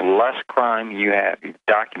 the less crime you have. You've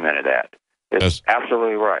documented that. It's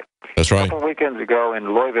absolutely right. That's right. A couple weekends ago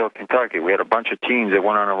in Louisville, Kentucky, we had a bunch of teens that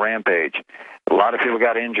went on a rampage. A lot of people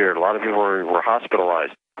got injured. A lot of people were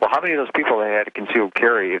hospitalized. Well, how many of those people that had concealed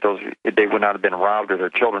carry, if they would not have been robbed or their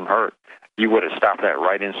children hurt, you would have stopped that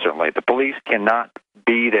right instantly. The police cannot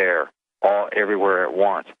be there everywhere at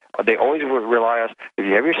once. They always would rely on us. If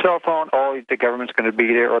you have your cell phone, the government's going to be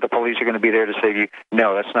there or the police are going to be there to save you.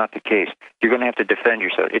 No, that's not the case. You're going to have to defend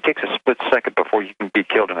yourself. It takes a split second before you can be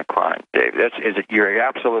killed in a crime, Dave. You're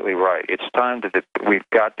absolutely right. It's time that we've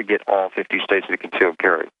got to get all 50 states to concealed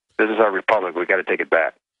carry. This is our republic. We've got to take it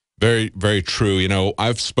back. Very, very true. You know,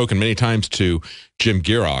 I've spoken many times to Jim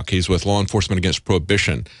Gierach. He's with Law Enforcement Against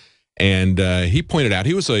Prohibition. And he pointed out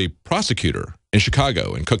he was a prosecutor in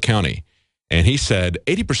Chicago, in Cook County. And he said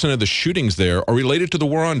 80% of the shootings there are related to the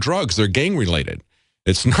war on drugs. They're gang-related.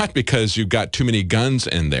 It's not because you've got too many guns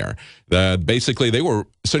in there. Basically, they were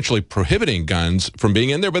essentially prohibiting guns from being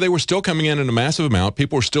in there, but they were still coming in a massive amount.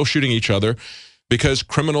 People were still shooting each other because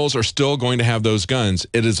criminals are still going to have those guns.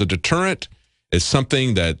 It is a deterrent. It's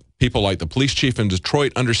something that people like the police chief in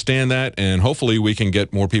Detroit understand that, and hopefully we can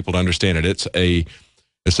get more people to understand it. It's a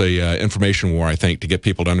information war, I think, to get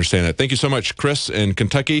people to understand that. Thank you so much, Chris in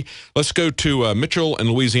Kentucky. Let's go to Mitchell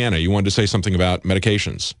in Louisiana. You wanted to say something about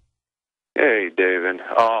medications. Hey, David.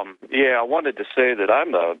 I wanted to say that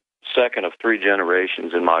I'm the second of 3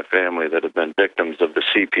 generations in my family that have been victims of the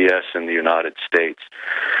CPS in the United States.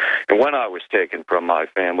 And when I was taken from my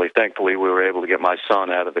family, thankfully we were able to get my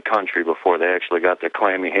son out of the country before they actually got their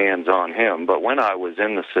clammy hands on him. But when I was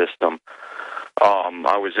in the system,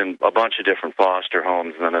 I was in a bunch of different foster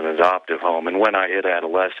homes and then an adoptive home. And when I hit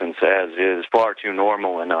adolescence, as is far too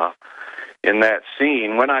normal enough, in that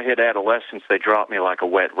scene. When I hit adolescence, they dropped me like a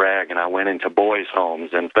wet rag, and I went into boys' homes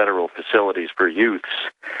and federal facilities for youths.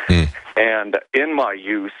 And in my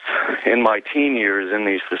youth, in my teen years in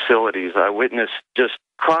these facilities, I witnessed just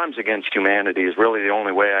crimes against humanity is really the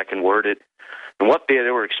only way I can word it. And what they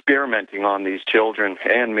were experimenting on these children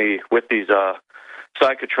and me with these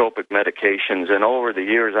psychotropic medications. And over the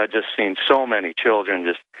years, I've just seen so many children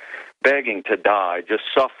just begging to die, just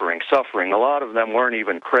suffering. A lot of them weren't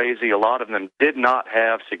even crazy. A lot of them did not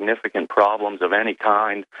have significant problems of any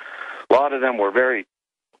kind. A lot of them were very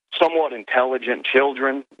somewhat intelligent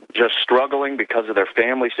children, just struggling because of their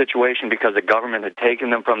family situation, because the government had taken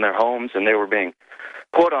them from their homes, and they were being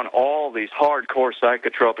put on all these hardcore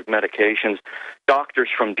psychotropic medications. Doctors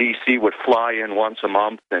from D.C. would fly in once a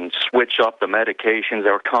month and switch up the medications.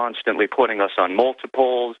 They were constantly putting us on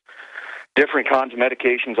multiples, different kinds of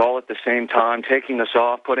medications all at the same time, taking us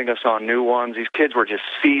off, putting us on new ones. These kids were just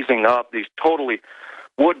seizing up, these totally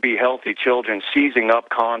would-be healthy children seizing up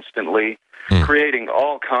constantly, creating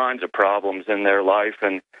all kinds of problems in their life.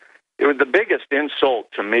 And it was the biggest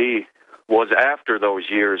insult to me was after those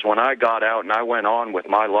years when I got out and I went on with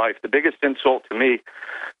my life. The biggest insult to me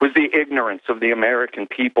was the ignorance of the American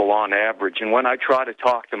people on average. And when I try to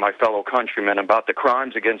talk to my fellow countrymen about the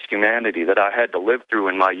crimes against humanity that I had to live through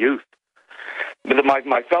in my youth,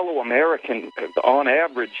 my fellow American, on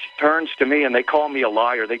average, turns to me and they call me a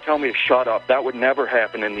liar. They tell me to shut up. That would never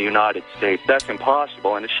happen in the United States. That's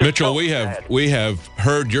impossible. And it's just Mitchell, so we have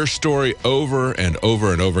heard your story over and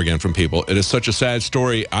over and over again from people. It is such a sad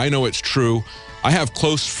story. I know it's true. I have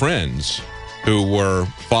close friends who were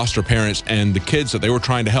foster parents, and the kids that they were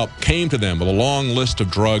trying to help came to them with a long list of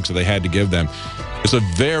drugs that they had to give them. It's a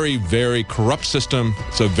very, very corrupt system.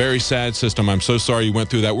 It's a very sad system. I'm so sorry you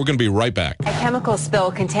went through that. We're going to be right back. A chemical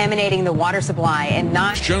spill contaminating the water supply and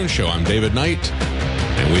not... Jones Show. I'm David Knight,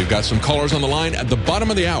 and we've got some callers on the line at the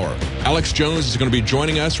bottom of the hour. Alex Jones is going to be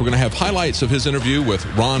joining us. We're going to have highlights of his interview with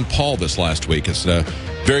Ron Paul this last week. It's a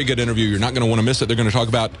very good interview. You're not going to want to miss it. They're going to talk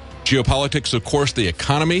about geopolitics, of course, the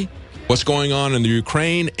economy, what's going on in the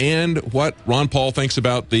Ukraine, and what Ron Paul thinks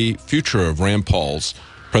about the future of Rand Paul's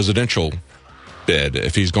presidential bid,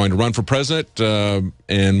 if he's going to run for president.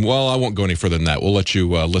 And, well, I won't go any further than that. We'll let you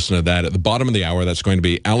listen to that at the bottom of the hour. That's going to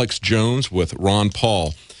be Alex Jones with Ron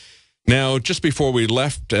Paul. Now, just before we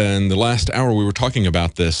left in the last hour, we were talking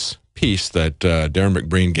about this piece that Darren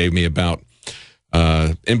McBreen gave me about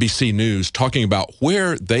NBC News, talking about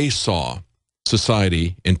where they saw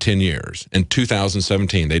society in 10 years, in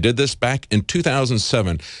 2017. They did this back in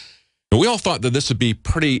 2007. And we all thought that this would be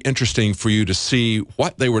pretty interesting for you to see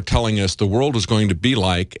what they were telling us the world is going to be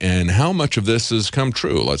like and how much of this has come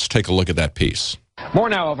true. Let's take a look at that piece. More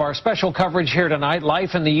now of our special coverage here tonight, life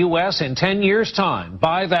in the U.S. in 10 years' time.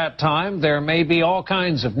 By that time, there may be all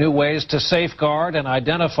kinds of new ways to safeguard and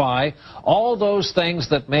identify all those things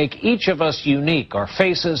that make each of us unique, our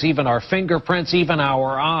faces, even our fingerprints, even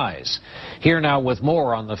our eyes. Here now with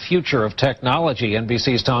more on the future of technology,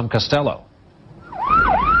 NBC's Tom Costello.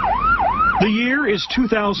 The year is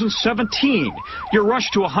 2017. You're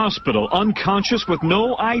rushed to a hospital unconscious with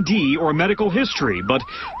no ID or medical history, but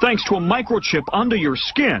thanks to a microchip under your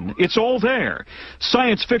skin, it's all there.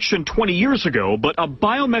 Science fiction 20 years ago, but a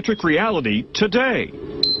biometric reality today.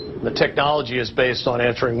 The technology is based on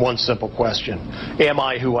answering one simple question. Am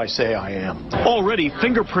I who I say I am? Already,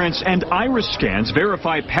 fingerprints and iris scans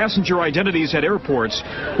verify passenger identities at airports.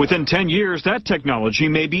 Within 10 years, that technology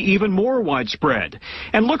may be even more widespread.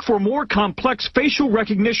 And look for more complex facial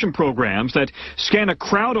recognition programs that scan a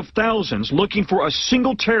crowd of thousands looking for a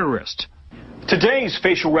single terrorist. Today's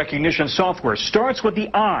facial recognition software starts with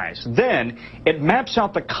the eyes. Then it maps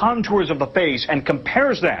out the contours of the face and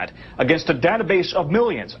compares that against a database of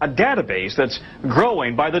millions, a database that's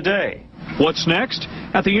growing by the day. What's next?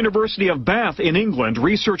 At the University of Bath in England,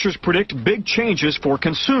 researchers predict big changes for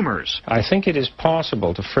consumers. I think it is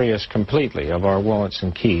possible to free us completely of our wallets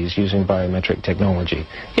and keys using biometric technology,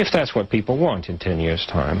 if that's what people want in 10 years'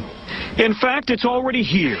 time. In fact, it's already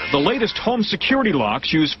here. The latest home security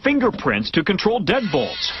locks use fingerprints to control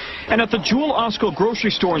deadbolts. And at the Jewel Osco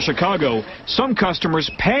grocery store in Chicago, some customers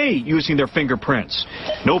pay using their fingerprints.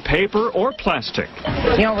 No paper or plastic.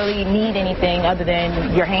 You don't really need anything other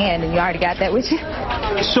than your hand, and you already got that with you.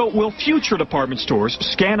 So will future department stores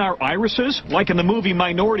scan our irises, like in the movie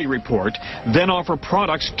Minority Report, then offer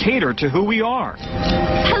products catered to who we are?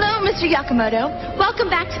 Hello, Mr. Yakamoto. Welcome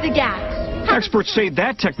back to the Gap. Experts say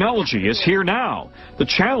that technology is here now. The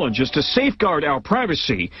challenge is to safeguard our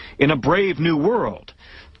privacy in a brave new world.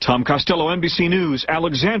 Tom Costello, NBC News,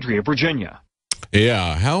 Alexandria, Virginia.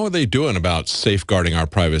 Yeah, how are they doing about safeguarding our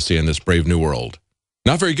privacy in this brave new world?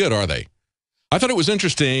 Not very good, are they? I thought it was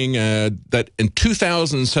interesting that in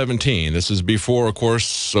 2017, this is before, of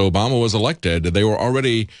course, Obama was elected, they were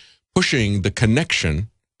already pushing the connection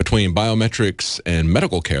between biometrics and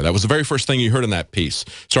medical care. That was the very first thing you heard in that piece.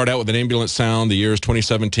 Start out with an ambulance sound. The year is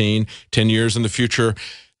 2017, 10 years in the future.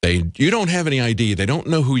 You don't have any ID. They don't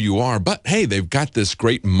know who you are. But, hey, they've got this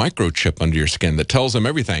great microchip under your skin that tells them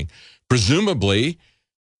everything. Presumably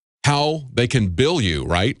how they can bill you,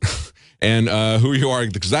 right? And who you are,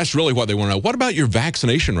 because that's really what they want to know. What about your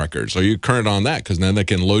vaccination records? Are you current on that? Because then they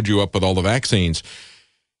can load you up with all the vaccines.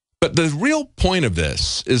 But the real point of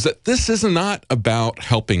this is that this is not about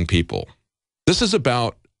helping people. This is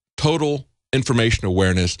about total information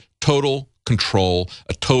awareness, total control,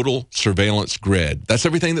 a total surveillance grid. That's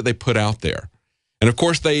everything that they put out there. And of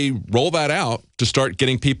course, they roll that out to start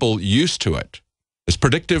getting people used to it. It's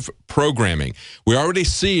predictive programming. We already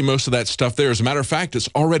see most of that stuff there. As a matter of fact, it's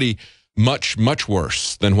already much, much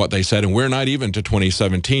worse than what they said, and we're not even to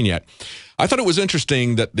 2017 yet. I thought it was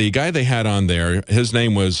interesting that the guy they had on there, his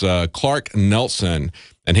name was Clark Nelson,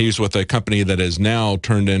 and he's with a company that is now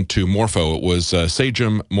turned into Morpho. It was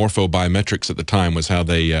Sagem Morpho Biometrics at the time was how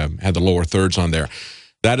they had the lower thirds on there.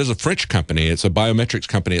 That is a French company. It's a biometrics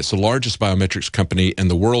company. It's the largest biometrics company in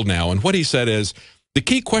the world now. And what he said is, the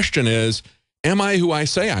key question is, am I who I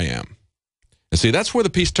say I am? And see, that's where the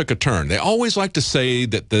piece took a turn. They always like to say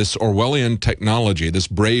that this Orwellian technology, this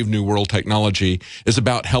brave new world technology, is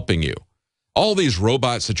about helping you. All these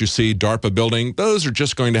robots that you see DARPA building, those are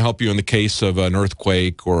just going to help you in the case of an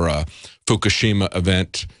earthquake or a Fukushima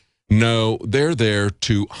event. No, they're there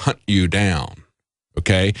to hunt you down,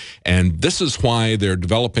 okay? And this is why they're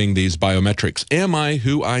developing these biometrics. Am I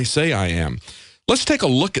who I say I am? Let's take a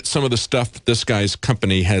look at some of the stuff that this guy's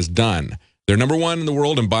company has done. They're number one in the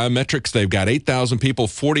world in biometrics. They've got 8,000 people,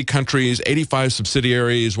 40 countries, 85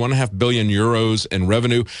 subsidiaries, 1.5 billion euros in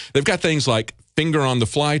revenue. They've got things like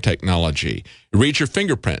finger-on-the-fly technology. It reads your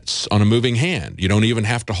fingerprints on a moving hand. You don't even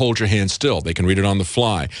have to hold your hand still. They can read it on the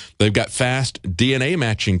fly. They've got fast DNA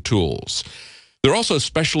matching tools. They're also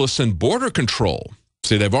specialists in border control.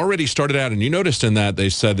 See, they've already started out, and you noticed in that they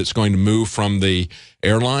said it's going to move from the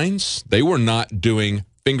airlines. They were not doing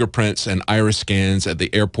fingerprints and iris scans at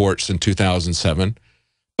the airports in 2007,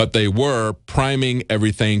 but they were priming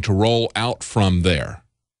everything to roll out from there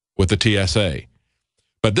with the TSA.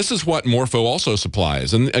 But this is what Morpho also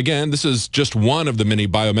supplies. And again, this is just one of the many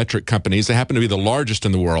biometric companies. They happen to be the largest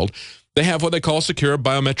in the world. They have what they call secure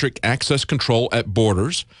biometric access control at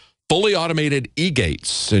borders, fully automated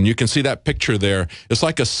e-gates. And you can see that picture there. It's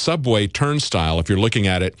like a subway turnstile if you're looking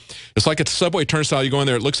at it. It's like a subway turnstile. You go in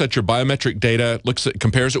there, it looks at your biometric data,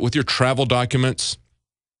 compares it with your travel documents,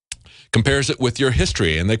 compares it with your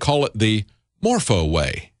history, and they call it the Morpho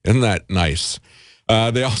way. Isn't that nice?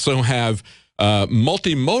 They also have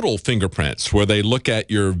multimodal fingerprints where they look at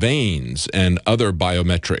your veins and other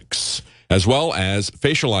biometrics, as well as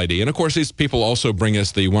facial ID. And of course, these people also bring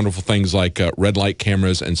us the wonderful things like red light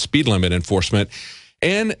cameras and speed limit enforcement.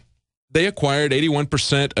 And they acquired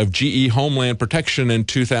 81% of GE Homeland Protection in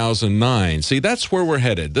 2009. See, that's where we're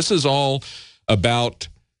headed. This is all about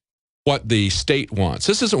what the state wants.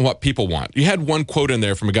 This isn't what people want. You had one quote in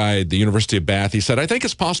there from a guy at the University of Bath. He said, I think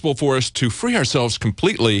it's possible for us to free ourselves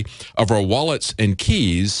completely of our wallets and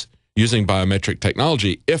keys using biometric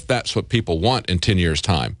technology if that's what people want in 10 years'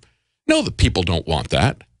 time. No, the people don't want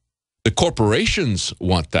that. The corporations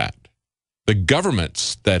want that. The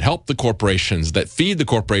governments that help the corporations, that feed the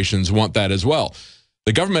corporations, want that as well.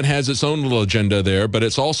 The government has its own little agenda there, but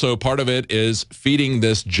it's also part of it is feeding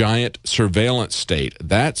this giant surveillance state.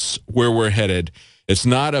 That's where we're headed. It's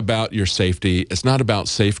not about your safety. It's not about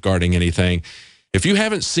safeguarding anything. If you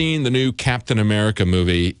haven't seen the new Captain America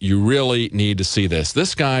movie, you really need to see this.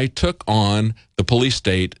 This guy took on the police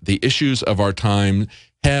state, the issues of our time,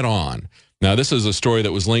 head on. Now, this is a story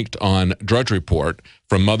that was linked on Drudge Report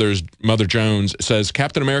from Mother Jones. It says,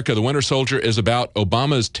 Captain America, the Winter Soldier is about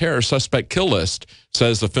Obama's terror suspect kill list,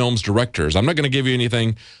 says the film's directors. I'm not going to give you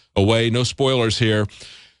anything away, no spoilers here.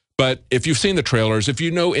 But if you've seen the trailers, if you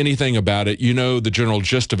know anything about it, you know the general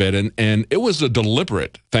gist of it. And it was a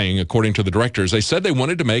deliberate thing, according to the directors. They said they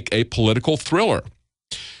wanted to make a political thriller.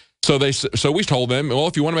 So we told them, well,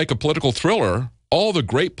 if you want to make a political thriller, all the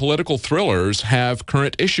great political thrillers have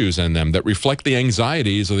current issues in them that reflect the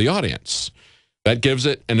anxieties of the audience. That gives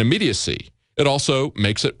it an immediacy. It also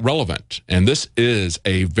makes it relevant. And this is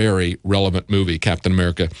a very relevant movie, Captain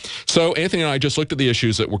America. So Anthony and I just looked at the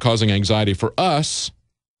issues that were causing anxiety for us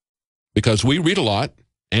because we read a lot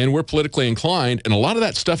and we're politically inclined. And a lot of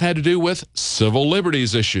that stuff had to do with civil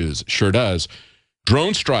liberties issues. Sure does.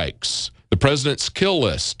 Drone strikes, the president's kill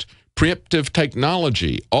list, preemptive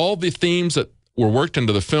technology, all the themes that were worked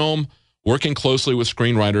into the film, working closely with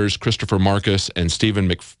screenwriters Christopher Marcus and Stephen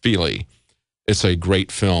McFeely. It's a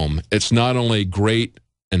great film. It's not only great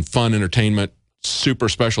and fun entertainment, super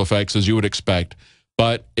special effects as you would expect,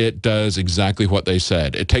 but it does exactly what they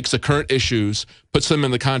said. It takes the current issues, puts them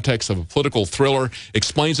in the context of a political thriller,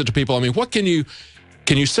 explains it to people. I mean, what can you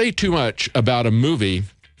say too much about a movie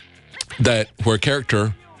where a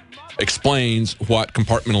character explains what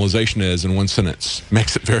compartmentalization is in one sentence,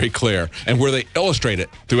 makes it very clear, and where they illustrate it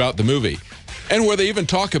throughout the movie, and where they even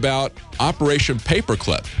talk about Operation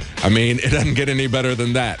Paperclip. I mean, it doesn't get any better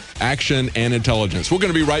than that. Action and intelligence. We're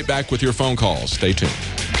going to be right back with your phone calls. Stay tuned.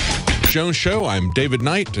 Jones Show. I'm David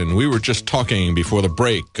Knight, and we were just talking before the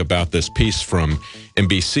break about this piece from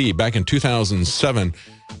NBC back in 2007,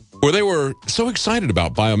 where they were so excited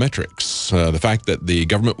about biometrics, the fact that the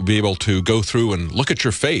government would be able to go through and look at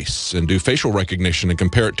your face and do facial recognition and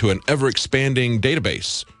compare it to an ever-expanding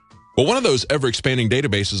database. Well, one of those ever-expanding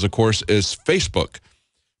databases, of course, is Facebook.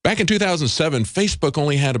 Back in 2007, Facebook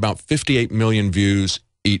only had about 58 million views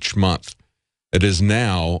each month. It is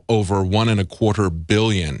now over 1.25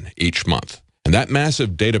 billion each month. And that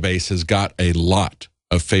massive database has got a lot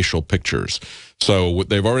of facial pictures. So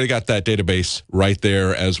they've already got that database right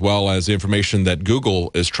there, as well as the information that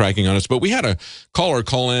Google is tracking on us. But we had a caller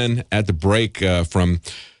call in at the break from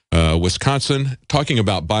Wisconsin talking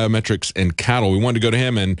about biometrics in cattle. We wanted to go to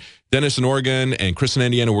him, and Dennis in Oregon and Chris in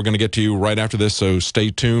Indiana. We're going to get to you right after this, so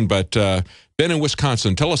stay tuned. But Ben in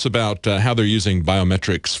Wisconsin, tell us about how they're using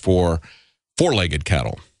biometrics for four-legged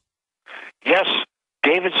cattle. Yes,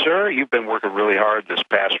 David, sir, you've been working really hard this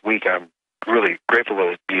past week. I'm really grateful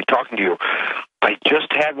to be talking to you. I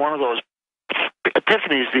just had one of those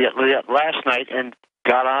epiphanies last night and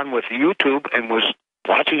got on with YouTube and was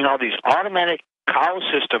watching how these automatic cow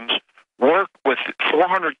systems work with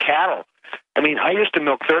 400 cattle. I mean, I used to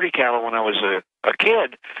milk 30 cattle when I was a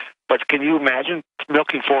kid, but can you imagine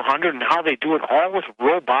milking 400 and how they do it all with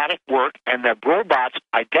robotic work, and the robots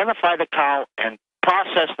identify the cow and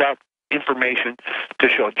process that information to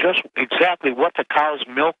show just exactly what the cow's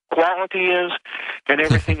milk quality is and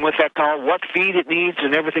everything with that cow, what feed it needs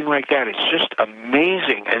and everything like that. It's just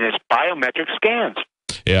amazing, and it's biometric scans.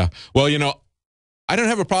 Yeah. Well, you know, I don't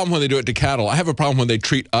have a problem when they do it to cattle. I have a problem when they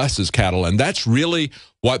treat us as cattle, and that's really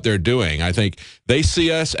what they're doing. I think they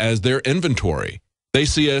see us as their inventory. They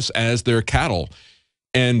see us as their cattle,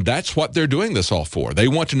 and that's what they're doing this all for. They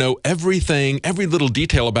want to know everything, every little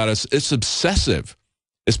detail about us. It's obsessive.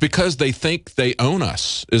 It's because they think they own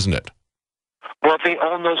us, isn't it? Well, they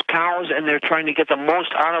own those cows, and they're trying to get the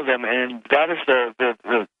most out of them, and that is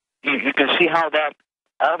you can see how that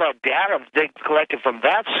all that data they collected from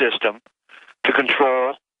that system to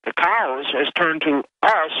control the cows has turned to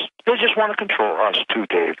us. They just want to control us too,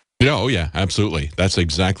 Dave. Yeah, oh yeah, absolutely. That's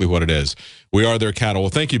exactly what it is. We are their cattle.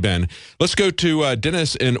 Well, thank you, Ben. Let's go to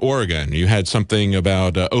Dennis in Oregon. You had something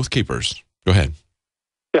about Oath Keepers. Go ahead.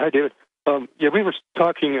 Yeah, hi, David. Yeah, we were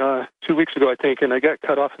talking 2 weeks ago, I think, and I got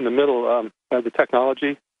cut off in the middle of the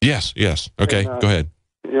technology. Yes. Okay, go ahead.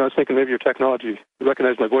 You know, I was thinking maybe your technology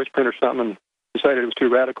recognized my voice print or something and decided it was too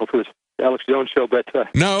radical for this Alex Jones show, but...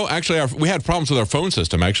 No, actually, we had problems with our phone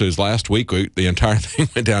system. Actually, it was last week. The entire thing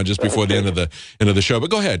went down just before the end of the show.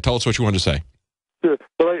 But go ahead. Tell us what you wanted to say. Sure.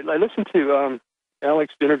 Well, I listened to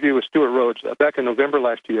Alex's interview with Stuart Rhodes back in November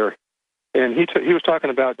last year, and he was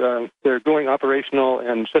talking about they're going operational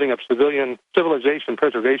and setting up civilization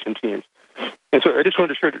preservation teams. And so I just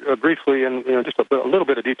wanted to share briefly and just a little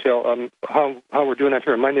bit of detail on how we're doing that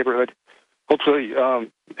here in my neighborhood. Hopefully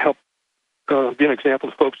help be an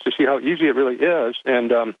example to folks to see how easy it really is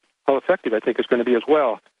and how effective I think it's going to be as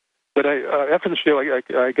well. But after the show,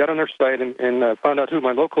 I got on their site and found out who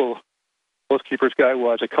my local Oath Keepers guy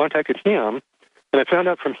was. I contacted him, and I found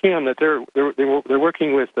out from him that they're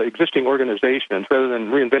working with existing organizations rather than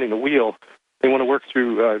reinventing the wheel. They want to work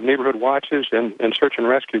through neighborhood watches and search and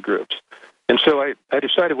rescue groups. And so I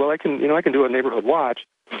decided, well, I can do a neighborhood watch.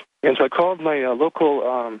 And so I called my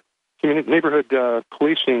local neighborhood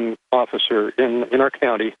policing officer in our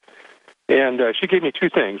county, and she gave me two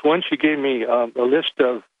things. One, she gave me a list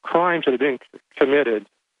of crimes that have been committed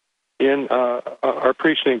in our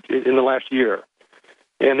precinct in the last year.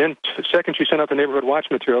 And then second, she sent out the neighborhood watch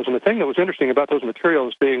materials. And the thing that was interesting about those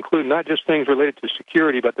materials, they include not just things related to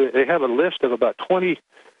security, but they have a list of about 20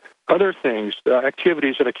 other things,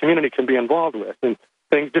 activities that a community can be involved with. And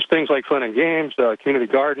things like fun and games,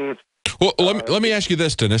 community gardens. Well, let me ask you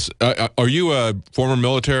this, Dennis. Are you a former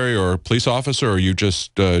military or police officer, or are you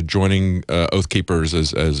just joining Oath Keepers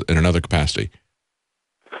as in another capacity?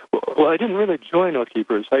 Well, I didn't really join Oath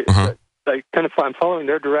Keepers. I'm following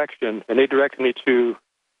their direction, and they directed me to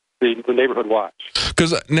the neighborhood watch.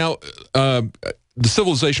 Because now, the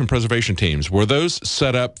civilization preservation teams, were those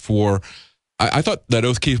set up for... I thought that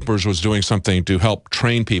Oath Keepers was doing something to help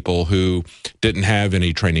train people who didn't have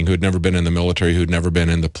any training, who had never been in the military, who'd never been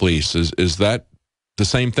in the police. Is that the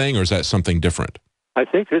same thing, or is that something different? I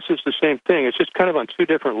think this is the same thing. It's just kind of on two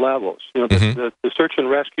different levels. You know, the search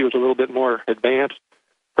and rescue is a little bit more advanced,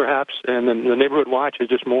 perhaps, and then the neighborhood watch is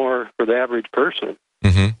just more for the average person.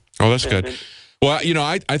 Oh, that's good. Well, you know,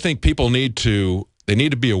 I think people need to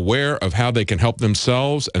be aware of how they can help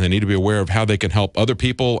themselves, and they need to be aware of how they can help other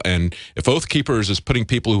people. And if Oath Keepers is putting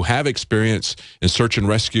people who have experience in search and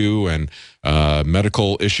rescue and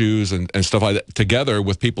medical issues and stuff like that together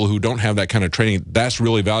with people who don't have that kind of training, that's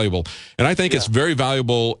really valuable. And I think it's very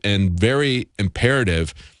valuable and very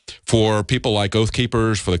imperative for people like Oath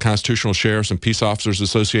Keepers, for the Constitutional Sheriffs and Peace Officers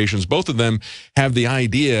Associations. Both of them have the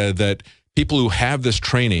idea that people who have this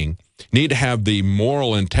training need to have the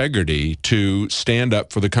moral integrity to stand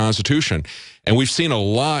up for the Constitution. And we've seen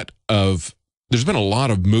there's been a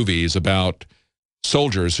lot of movies about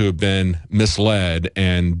soldiers who have been misled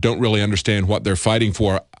and don't really understand what they're fighting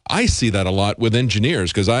for. I see that a lot with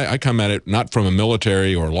engineers, because I come at it not from a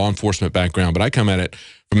military or law enforcement background, but I come at it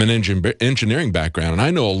from an engineering background. And I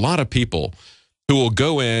know a lot of people who will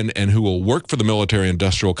go in and who will work for the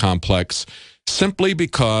military-industrial complex simply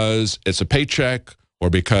because it's a paycheck or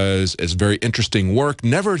because it's very interesting work,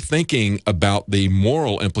 never thinking about the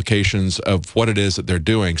moral implications of what it is that they're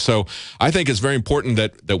doing. So I think it's very important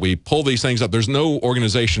that we pull these things up. There's no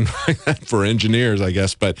organization like that for engineers, I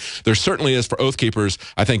guess, but there certainly is for Oath Keepers.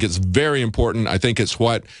 I think it's very important. I think it's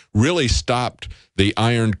what really stopped the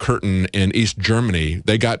Iron Curtain in East Germany.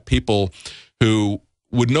 They got people who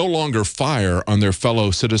would no longer fire on their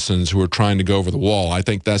fellow citizens who were trying to go over the wall. I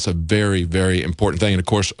think that's a very, very important thing. And of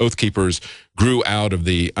course, Oath Keepers grew out of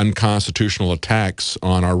the unconstitutional attacks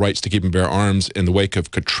on our rights to keep and bear arms in the wake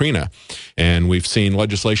of Katrina. And we've seen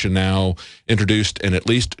legislation now introduced in at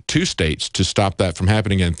least 2 states to stop that from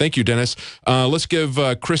happening again. Thank you, Dennis. Let's give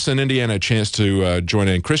Chris in Indiana a chance to join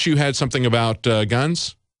in. Chris, you had something about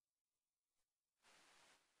guns?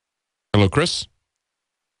 Hello, Chris?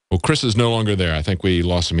 Well, Chris is no longer there. I think we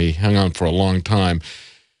lost him. He hung on for a long time.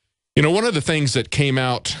 You know, one of the things that came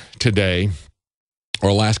out today,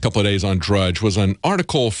 or last couple of days on Drudge, was an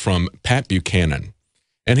article from Pat Buchanan.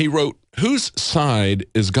 And he wrote, "Whose side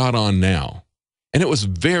is God on now?" And it was a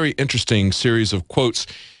very interesting series of quotes.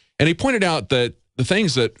 And he pointed out that the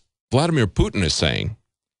things that Vladimir Putin is saying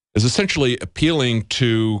is essentially appealing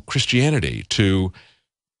to Christianity, to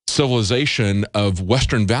civilization of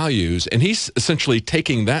Western values, and he's essentially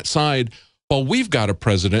taking that side while we've got a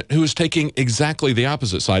president who is taking exactly the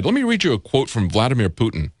opposite side. Let me read you a quote from Vladimir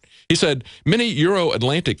Putin. He said, "Many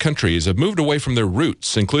Euro-Atlantic countries have moved away from their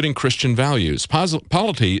roots, including Christian values.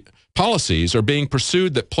 Policies are being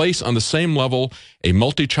pursued that place on the same level a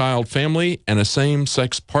multi-child family and a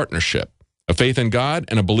same-sex partnership, a faith in God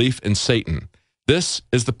and a belief in Satan. This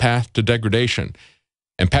is the path to degradation."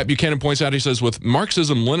 And Pat Buchanan points out, he says, with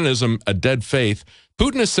Marxism-Leninism a dead faith,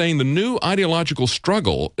 Putin is saying the new ideological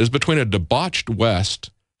struggle is between a debauched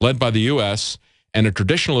West, led by the U.S., and a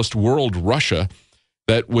traditionalist world, Russia,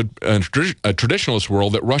 a traditionalist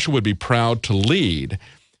world that Russia would be proud to lead.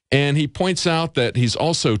 And he points out that he's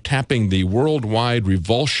also tapping the worldwide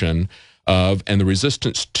revulsion of and the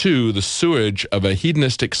resistance to the sewage of a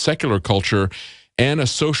hedonistic secular culture and a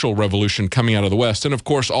social revolution coming out of the West. And, of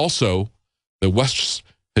course, also the West's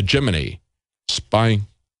hegemony, spying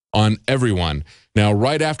on everyone. Now,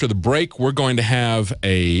 right after the break, we're going to have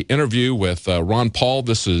an interview with Ron Paul.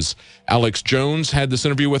 This is Alex Jones, had this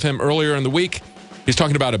interview with him earlier in the week. He's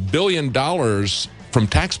talking about $1 billion from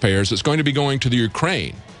taxpayers that's going to be going to the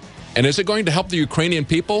Ukraine. And is it going to help the Ukrainian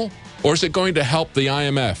people, or is it going to help the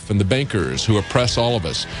IMF and the bankers who oppress all of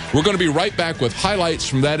us? We're going to be right back with highlights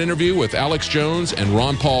from that interview with Alex Jones and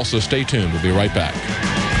Ron Paul, so stay tuned. We'll be right back.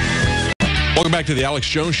 Welcome back to the Alex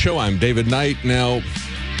Jones Show. I'm David Knight. Now,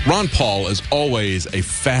 Ron Paul is always a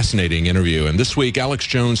fascinating interview, and this week Alex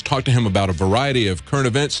Jones talked to him about a variety of current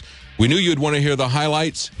events. We knew you'd want to hear the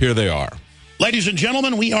highlights. Here they are. Ladies and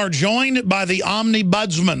gentlemen, we are joined by the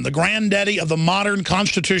omnibudsman, the granddaddy of the modern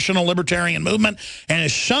constitutional libertarian movement, and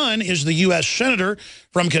his son is the U.S. Senator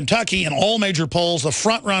from Kentucky, in all major polls, the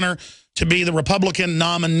front runner to be the Republican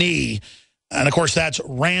nominee. And, of course, that's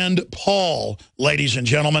Rand Paul, ladies and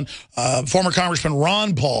gentlemen. Former Congressman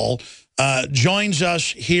Ron Paul joins us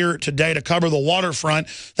here today to cover the waterfront.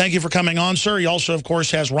 Thank you for coming on, sir. He also, of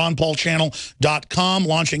course, has RonPaulChannel.com,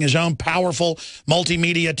 launching his own powerful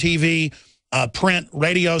multimedia TV print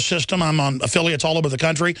radio system. I'm on affiliates all over the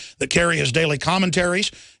country that carry his daily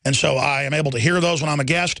commentaries, and so I am able to hear those when I'm a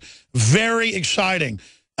guest. Very exciting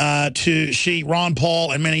to see Ron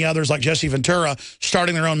Paul and many others like Jesse Ventura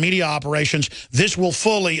starting their own media operations. This will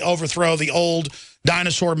fully overthrow the old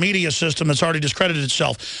dinosaur media system that's already discredited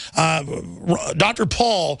itself. Dr.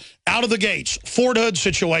 Paul, out of the gates, Fort Hood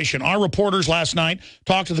situation. Our reporters last night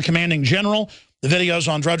talked to the commanding general. The video's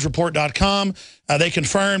on drudgereport.com. They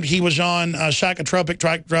confirmed he was on psychotropic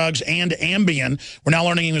drugs and Ambien. We're now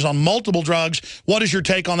learning he was on multiple drugs. What is your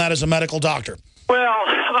take on that as a medical doctor? Well,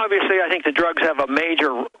 obviously, I think the drugs have a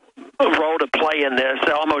major role to play in this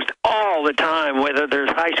almost all the time, whether there's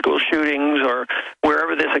high school shootings or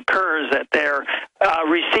wherever this occurs, that they're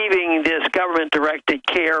receiving this government-directed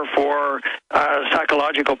care for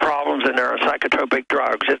psychological problems, and there are psychotropic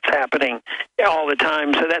drugs. It's happening all the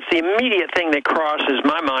time. So that's the immediate thing that crosses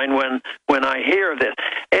my mind when I hear of this.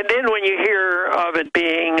 And then when you hear of it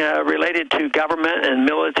being related to government and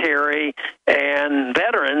military and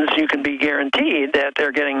veterans, you can be guaranteed that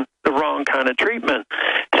they're getting the wrong kind of treatment.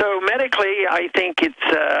 So medically, I think it's,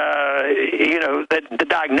 that the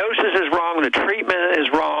diagnosis is wrong, the treatment is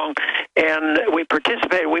wrong, and we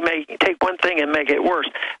participate. We may take one thing and make it worse.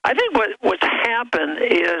 I think what's happened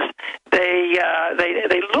is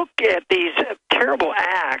they look at these terrible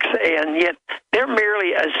acts, and yet they're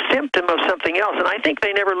merely a symptom of something else. And I think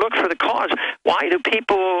they never look for the cause. Why do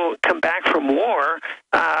people come back from war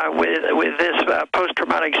with this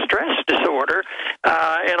post-traumatic stress disorder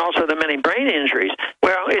and also the many brain injuries?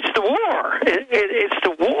 Well, it's the war. It's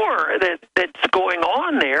the war that's going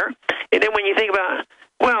on there. And then when you think about,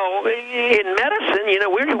 well, in medicine,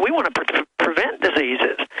 we want to prevent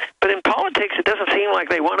diseases. But in politics, it doesn't seem like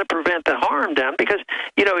they want to prevent the harm done because,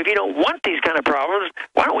 if you don't want these kind of problems,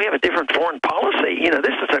 why don't we have a different foreign policy?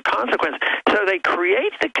 This is a consequence. So they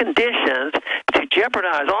create the conditions to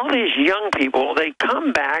jeopardize all these young people. They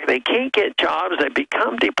come back. They can't get jobs. They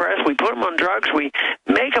become depressed. We put them on drugs. We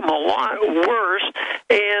make them a lot worse,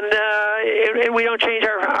 and we don't change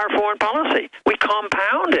our foreign policy. We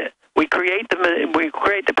compound it. We create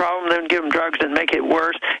the problem, then give them drugs and make it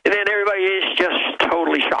worse, and then everybody is just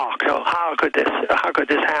totally shocked. So how could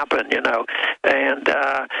this happen? And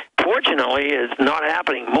fortunately, it's not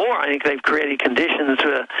happening more. I think they've created conditions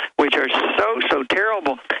which are so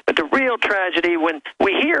terrible. But the real tragedy, when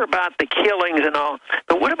we hear about the killings and all,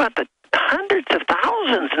 but what about the hundreds of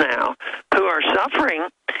thousands now who are suffering,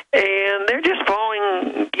 and they're just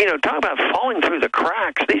falling, talk about falling through the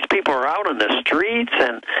cracks. These people are out on the streets,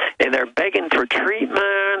 and they're begging for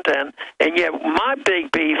treatment, and yet my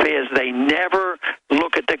big beef is they never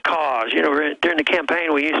look at the cause. During the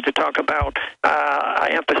campaign, we used to talk about, I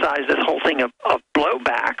emphasize this whole thing of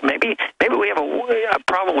blowback. Maybe we have a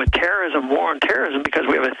problem with terrorism, war on terrorism, because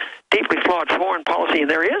we have a deeply flawed foreign policy, and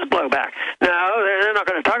there is blowback. No, they're not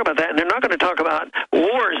going to talk about that, and they're not going to talk about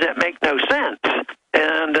wars that make no sense.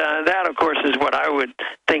 And that, of course, is what I would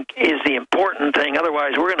think is the important thing.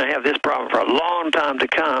 Otherwise, we're going to have this problem for a long time to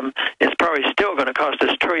come. It's probably still going to cost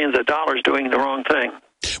us trillions of dollars doing the wrong thing.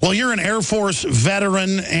 Well, you're an Air Force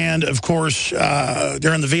veteran, and, of course,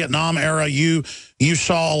 during the Vietnam era, you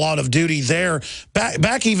saw a lot of duty there.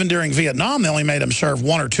 Back even during Vietnam, they only made him serve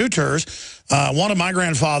 1 or 2 tours. One of my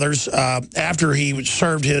grandfathers, after he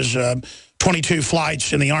served his 22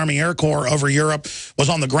 flights in the Army Air Corps over Europe, was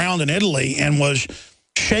on the ground in Italy and was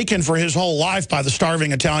shaken for his whole life by the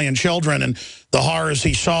starving Italian children and the horrors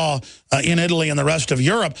he saw in Italy and the rest of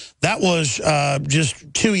Europe. That was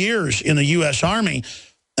just 2 years in the U.S. Army.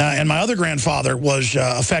 And my other grandfather was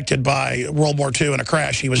affected by World War II in a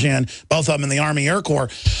crash he was in, both of them in the Army Air Corps.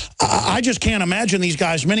 I just can't imagine these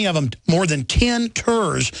guys, many of them more than 10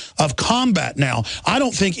 tours of combat now. I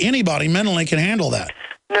don't think anybody mentally can handle that.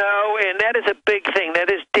 No, and that is a big thing. That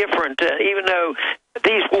is different, even though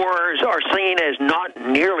these wars are seen as not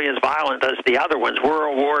nearly as violent as the other ones.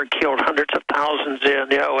 World War killed hundreds of thousands,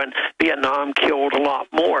 and Vietnam killed a lot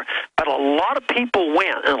more. But a lot of people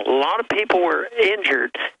went, and a lot of people were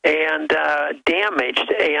injured and damaged,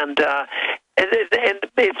 and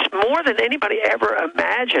it's more than anybody ever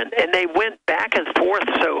imagined. And they went back and forth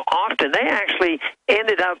so often. They actually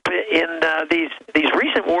ended up in these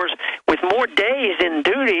recent wars with more days in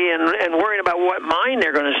duty and worrying about what mine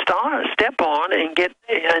they're going to step on and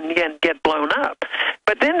get blown up.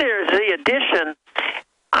 But then there's the addition.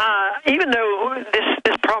 Even though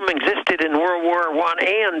this problem existed in World War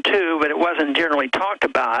I and II, but it wasn't generally talked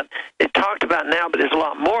about. It's talked about now, but there's a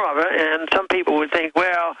lot more of it. And some people would think,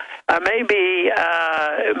 well, maybe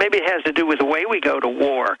it has to do with the way we go to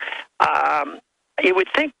war. You would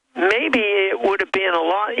think maybe it would have been a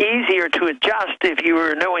lot easier to adjust if you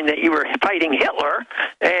were knowing that you were fighting Hitler,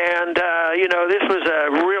 and this was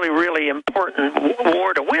a really, really important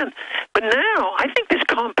war to win. But now I think this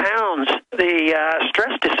compounds the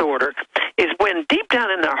stress disorder. Is when deep down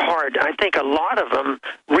in their heart, I think a lot of them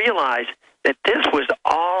realize that this was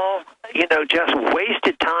all, just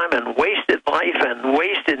wasted time and wasted life and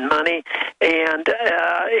wasted money, and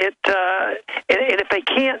if they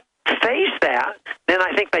can't face that, then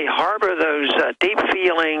I think they harbor those deep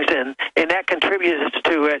feelings, and that contributes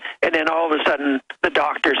to it. And then all of a sudden, the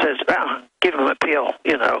doctor says, "Well, give them a pill,"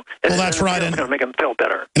 Well, that's right. It's going to make them feel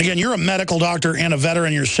better. And again, you're a medical doctor and a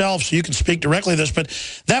veteran yourself, so you can speak directly to this. But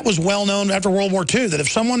that was well known after World War II, that if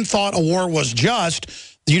someone thought a war was just,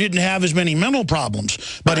 you didn't have as many mental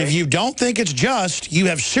problems. But if you don't think it's just, you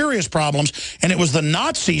have serious problems. And it was the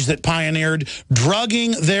Nazis that pioneered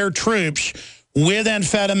drugging their troops with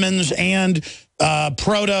amphetamines and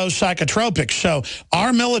proto-psychotropics. So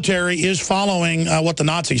our military is following what the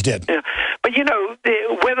Nazis did. Yeah. But,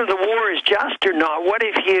 whether the war is just or not, what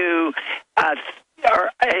if you are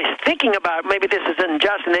thinking about maybe this is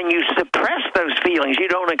unjust, and then you suppress those feelings, you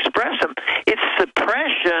don't express them? It's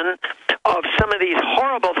suppression of some of these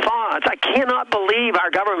horrible thoughts. I cannot believe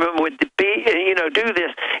our government would do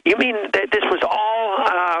this. You mean that this was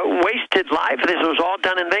all wasted life? This was all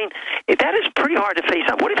done in vain? That is pretty hard to face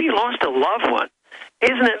up. What if you lost a loved one?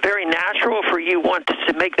 Isn't it very natural for you want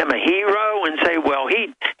to make them a hero and say, well,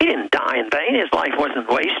 he didn't die in vain. His life wasn't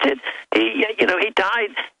wasted. He died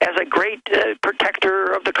as a great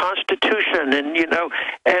protector of the Constitution, and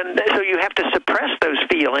so you have to suppress those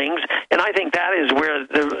feelings. And I think that is where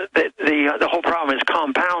the whole problem is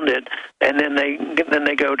compounded. And then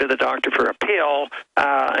they go to the doctor for a pill,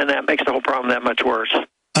 and that makes the whole problem that much worse.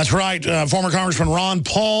 That's right. Former Congressman Ron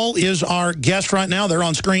Paul is our guest right now. They're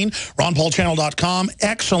on screen, ronpaulchannel.com.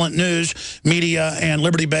 Excellent news, media, and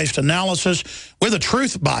liberty-based analysis with a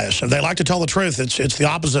truth bias. If they like to tell the truth, it's the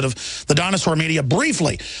opposite of the dinosaur media.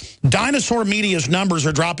 Briefly, dinosaur media's numbers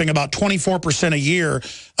are dropping about 24% a year,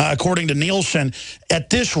 according to Nielsen. At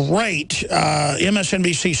this rate,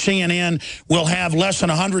 MSNBC, CNN will have less than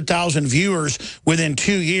 100,000 viewers within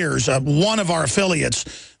 2 years. One of our affiliates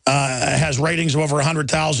has ratings of over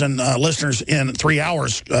 100,000 listeners in 3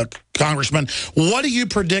 hours, Congressman. What do you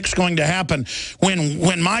predict's going to happen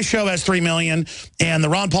when my show has 3 million and the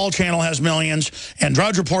Ron Paul channel has millions and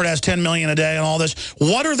Drudge Report has 10 million a day and all this?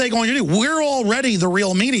 What are they going to do? We're already the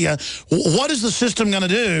real media. What is the system going to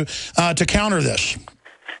do to counter this?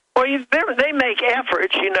 Well, they make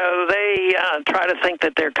efforts. They try to think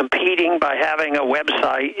that they're competing by having a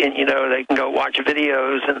website, and they can go watch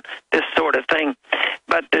videos and this sort of thing.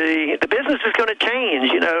 But the business is going to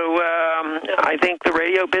change. I think the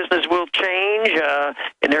radio business will change,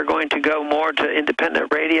 and they're going to go more to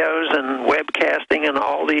independent radios and webcasting and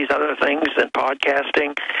all these other things and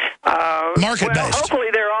podcasting. Market-based. Well, hopefully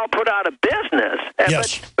they're all put out of business.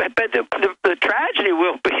 Yes. But the tragedy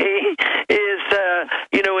will be is,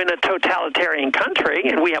 in a totalitarian country,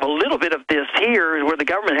 and we have a little bit of this here where the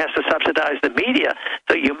government has to subsidize the media,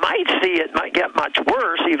 so you might see it might get much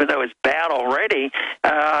worse, even though it's bad already,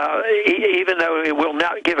 even though it will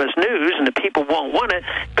not give us news and the people won't want it,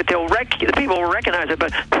 but the people will recognize it.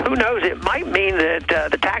 But who knows, it might mean that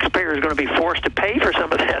the taxpayer is going to be forced to pay for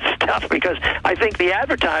some of that stuff, because I think the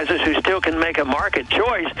advertisers who still can make a market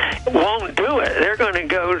choice won't do it. They're going to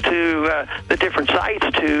go to the different sites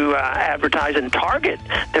to advertise and target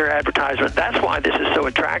their advertisement. That's why this is so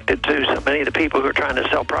attractive to so many of the people who are trying to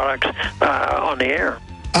sell products on the air.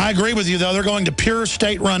 I agree with you, though. They're going to pure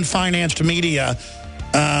state-run financed media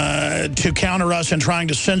to counter us and trying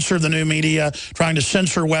to censor the new media, trying to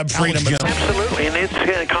censor web freedom. Absolutely, and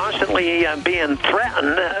it's constantly being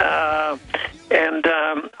threatened.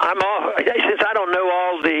 Since I don't know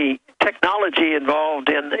all the technology involved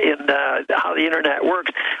in how the internet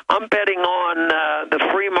works, I'm betting on the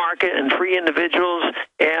free market and free individuals,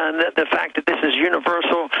 and the fact that this is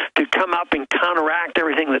universal, to come up and counteract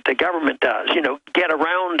everything that the government does. Get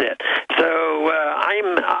around it. So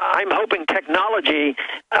I'm hoping technology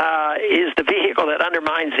is the vehicle that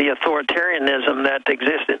undermines the authoritarianism that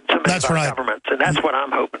exists in so many of our governments, and that's what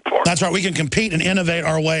I'm hoping for. That's right. We can compete and innovate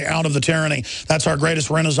our way out of the tyranny. That's our greatest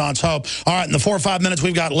Renaissance hope. All right, in the 4 or 5 minutes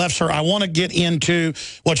we've got left, sir, I want to get into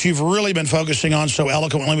what you've really been focusing on so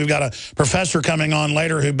eloquently. We've got a professor coming on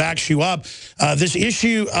later who backs you up. This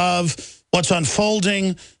issue of what's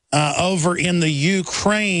unfolding over in the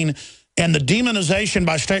Ukraine and the demonization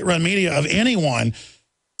by state-run media of anyone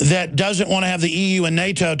that doesn't want to have the EU and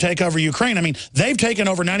NATO take over Ukraine. I mean, they've taken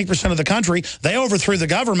over 90% of the country. They overthrew the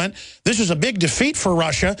government. This is a big defeat for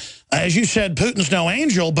Russia. As you said, Putin's no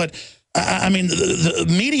angel, but I mean, the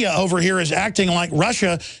media over here is acting like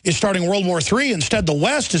Russia is starting World War III. Instead, the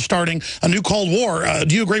West is starting a new Cold War.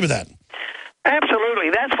 Do you agree with that?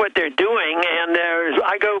 Absolutely. That's what they're doing. And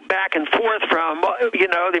I go back and forth from, you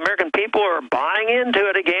know, the American people are buying into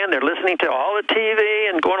it again. They're listening to all the TV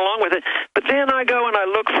and going along with it. But then I go and I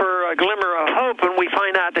look for a glimmer of hope, and we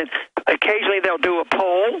find out that occasionally they'll do a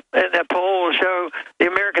poll, and that poll will show the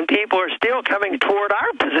American people are still coming toward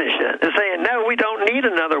our position and saying, no, we don't need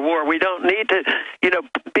another war. We don't need to, you know,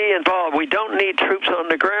 be involved. We don't need troops on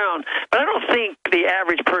the ground. But I don't think the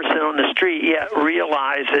average person on the street yet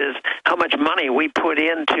realizes how much money we put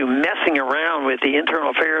into messing around with the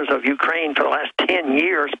internal affairs of Ukraine for the last 10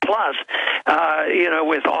 years plus, you know,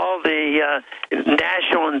 with all the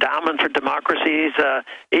National Endowment for Democracies.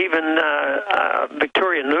 Even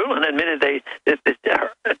Victoria Nuland admitted that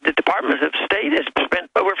the Department of State has spent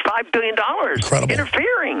over $5 billion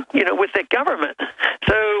interfering, you know, with the government.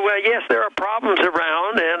 So, yes, there are problems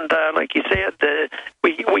around, and like you said,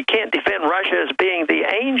 we can't defend Russia as being the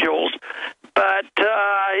angels. But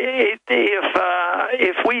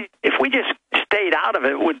if we just stayed out of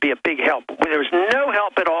it, it would be a big help. There's no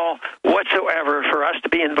help at all whatsoever for us to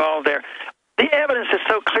be involved there. The evidence is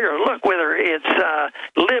so clear. Look, whether it's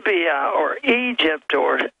Libya or Egypt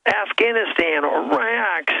or Afghanistan or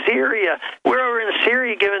Iraq, Syria, we're over in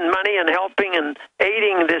Syria giving money and helping and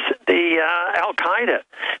aiding the Al-Qaeda.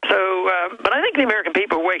 So, but I think the American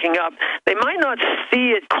people are waking up. They might not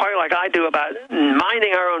see it quite like I do about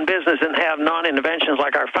minding our own business and have non-interventions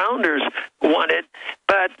like our founders wanted,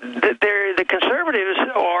 but the conservatives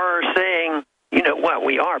are saying, you know what,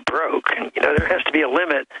 we are broke. You know, there has to be a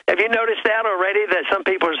limit. Have you noticed that already, that some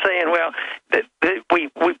people are saying, well, that we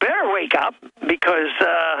better wake up because,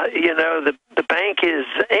 you know, the bank is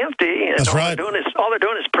empty. And That's right. All they're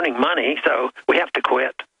doing is printing money, so we have to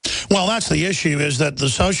quit. Well, that's the issue, is that the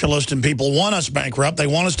socialists and people want us bankrupt. They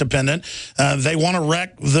want us dependent. They want to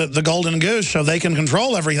wreck the golden goose so they can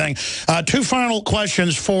control everything. Two final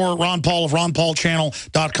questions for Ron Paul of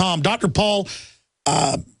ronpaulchannel.com. Dr. Paul,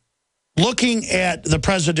 looking at the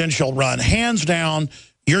presidential run, hands down,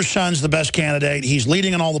 your son's the best candidate. He's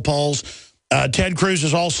leading in all the polls. Ted Cruz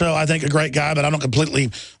is also, I think, a great guy, but I don't completely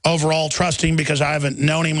overall trust him because I haven't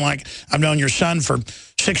known him like I've known your son for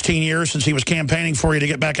 16 years since he was campaigning for you to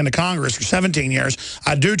get back into Congress for 17 years.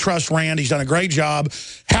 I do trust Rand. He's done a great job.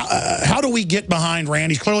 How do we get behind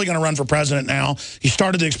Rand? He's clearly going to run for president now. He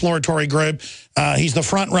started the exploratory group. He's the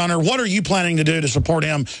front runner. What are you planning to do to support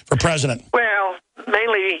him for president? Well,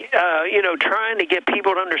 mainly, you know, trying to get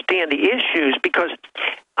people to understand the issues, because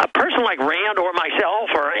a person like Rand or myself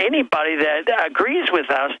or anybody that agrees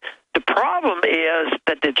with us, the problem is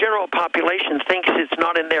that the general population thinks it's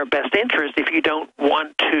not in their best interest if you don't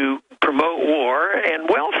want to promote war and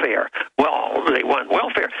welfare. Well, they want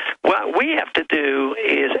welfare. What we have to do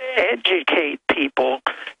is educate people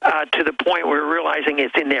to the point where we're realizing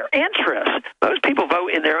it's in their interest. Most people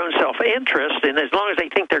vote in their own self-interest, and as long as they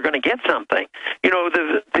think they're going to get something, you know,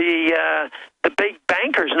 the big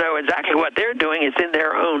bankers know exactly what they're doing. It's in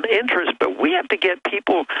their own interest, but we have to get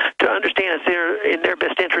people to understand it's in their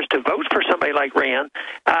best interest to vote for somebody like Rand,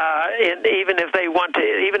 and even if they want to,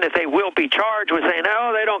 even if they will be charged with saying,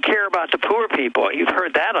 oh, they don't care about the poor people. You've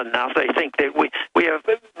heard that enough. They think that we have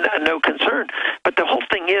no concern. But the whole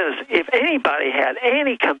thing is, if anybody had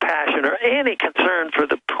any compassion or any concern for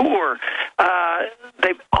the poor,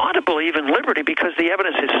 they ought to believe in liberty, because the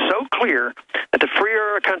evidence is so clear that the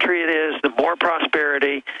freer a country it is, the more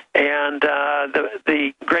prosperity and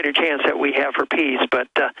the greater chance that we have for peace. But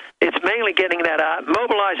it's mainly getting that out,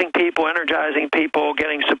 mobilizing people, energizing people,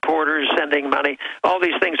 getting supporters, sending money. All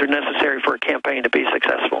these things are necessary for a campaign to be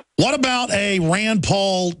successful. What about a Rand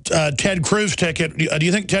Paul, Ted Cruz ticket? Do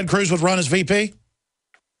you think Ted Cruz would run as VP?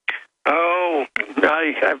 Oh,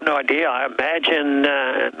 I have no idea. I imagine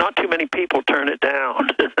not too many people turn it down.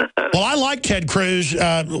 Well, I like Ted Cruz.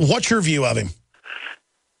 What's your view of him?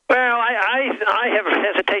 Well, I have a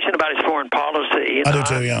hesitation about his foreign policy. I do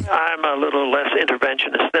too, yeah. I'm a little less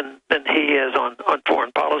interventionist than he is on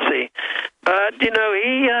foreign policy. But, you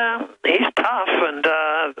know, he's tough, and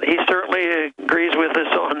he certainly agrees with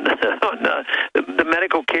us on the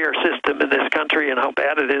medical care system in this country and how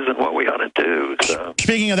bad it is and what we ought to do. So.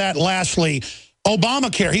 Speaking of that, lastly,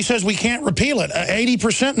 Obamacare, he says we can't repeal it.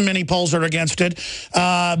 80% in many polls are against it,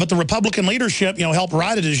 but the Republican leadership, helped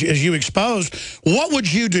write it as you exposed. What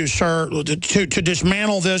would you do, sir, to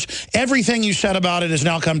dismantle this? Everything you said about it has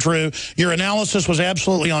now come true. Your analysis was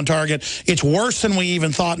absolutely on target. It's worse than we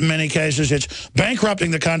even thought in many cases. It's bankrupting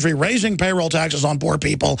the country, raising payroll taxes on poor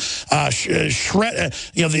people.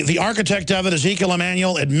 The architect of it, Ezekiel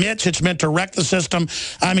Emanuel, admits it's meant to wreck the system.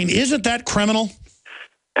 I mean, isn't that criminal?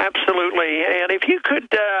 Absolutely, and if you could,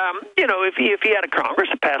 if you had a Congress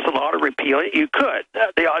to pass a law to repeal it, you could.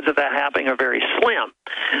 The odds of that happening are very slim,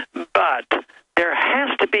 but there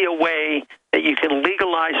has to be a way that you can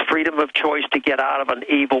legalize freedom of choice to get out of an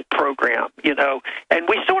evil program, And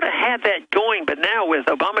we sort of had that going, but now with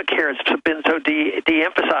Obamacare, it's been so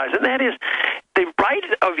de-emphasized, and that is the right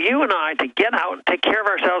of you and I to get out and take care of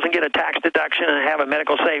ourselves and get a tax deduction and have a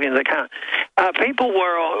medical savings account. People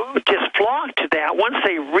will just flock to that once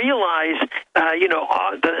they realize,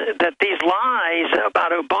 that these lies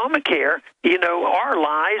about Obamacare, are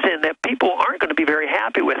lies and that people aren't going to be very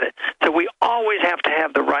happy with it. So we always have to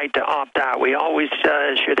have the right to opt out. We always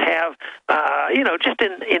should have, just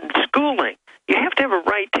in schooling, you have to have a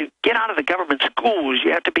right to get out of the government schools.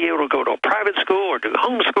 You have to be able to go to a private school or do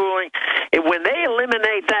homeschooling. And when they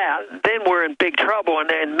eliminate that, then we're in big trouble. And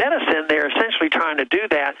in medicine, they're essentially trying to do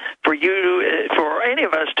that for any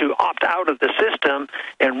of us to opt out of the system.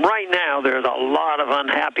 And right now, there's a lot of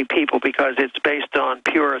unhappy people because it's based on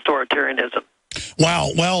pure authoritarianism.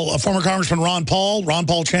 Wow. Well, former Congressman Ron Paul,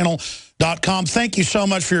 ronpaulchannel.com. Thank you so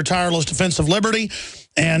much for your tireless defense of liberty.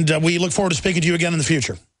 And we look forward to speaking to you again in the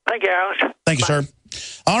future. Thank you, Alex. Thank you, sir.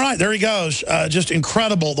 All right, there he goes. Just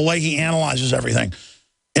incredible the way he analyzes everything.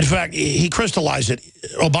 In fact, he crystallized it.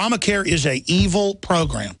 Obamacare is an evil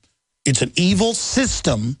program. It's an evil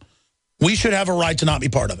system. We should have a right to not be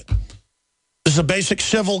part of it. This is a basic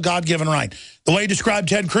civil, God-given right. The way he described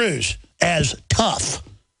Ted Cruz as tough.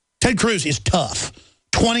 Ted Cruz is tough.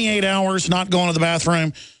 28 hours, not going to the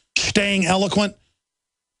bathroom, staying eloquent.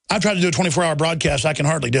 I've tried to do a 24-hour broadcast. I can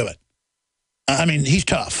hardly do it. I mean, he's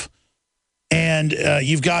tough. And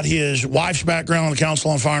you've got his wife's background on the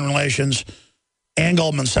Council on Foreign Relations and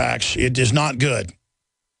Goldman Sachs. It is not good.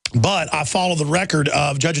 But I follow the record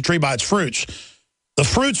of Judge a Tree by its fruits. The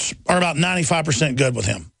fruits are about 95% good with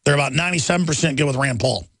him. They're about 97% good with Rand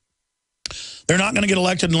Paul. They're not going to get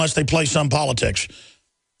elected unless they play some politics.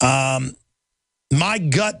 My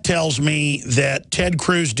gut tells me that Ted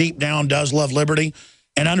Cruz deep down does love liberty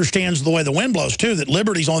and understands the way the wind blows, too, that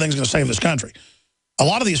liberty's the only thing that's going to save this country. A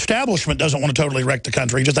lot of the establishment doesn't want to totally wreck the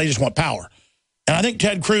country. They just want power. And I think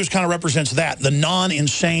Ted Cruz kind of represents that, the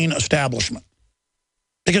non-insane establishment.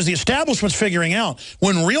 Because the establishment's figuring out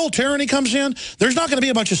when real tyranny comes in, there's not going to be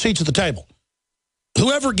a bunch of seats at the table.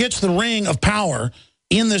 Whoever gets the ring of power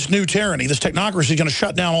in this new tyranny, this technocracy, is going to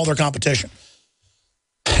shut down all their competition.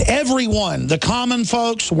 Everyone, the common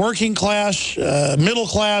folks, working class, middle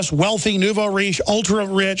class, wealthy, nouveau riche, ultra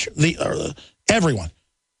rich, everyone.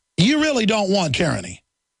 You really don't want tyranny.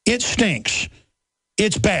 It stinks.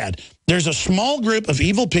 It's bad. There's a small group of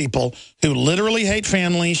evil people who literally hate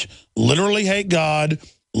families, literally hate God,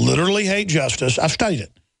 literally hate justice. I've studied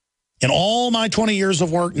it. In all my 20 years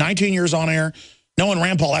of work, 19 years on air, knowing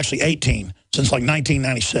Rand Paul actually 18, since like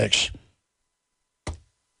 1996.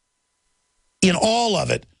 In all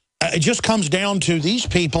of it, it just comes down to these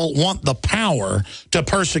people want the power to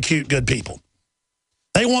persecute good people.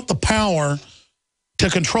 They want the power to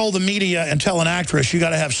control the media and tell an actress, you got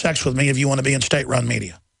to have sex with me if you want to be in state-run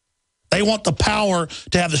media. They want the power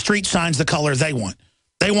to have the street signs the color they want.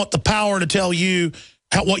 They want the power to tell you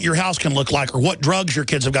what your house can look like or what drugs your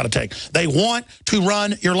kids have got to take. They want to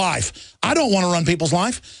run your life. I don't want to run people's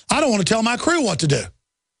life. I don't want to tell my crew what to do.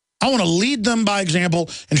 I want to lead them by example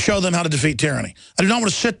and show them how to defeat tyranny. I do not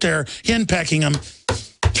want to sit there henpecking them,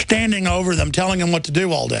 standing over them, telling them what to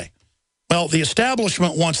do all day. Well, the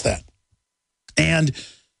establishment wants that. And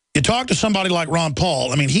you talk to somebody like Ron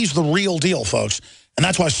Paul, I mean, he's the real deal, folks. And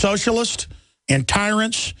that's why socialists and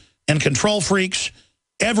tyrants and control freaks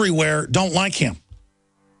everywhere don't like him.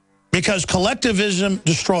 Because collectivism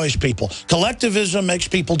destroys people. Collectivism makes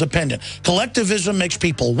people dependent. Collectivism makes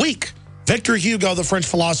people weak. Victor Hugo, the French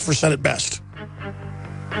philosopher, said it best.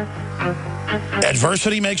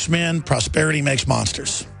 Adversity makes men, prosperity makes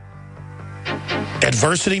monsters.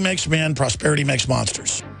 Adversity makes men, prosperity makes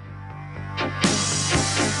monsters.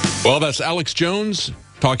 Well, that's Alex Jones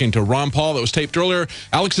talking to Ron Paul. That was taped earlier.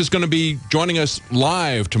 Alex is going to be joining us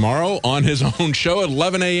live tomorrow on his own show at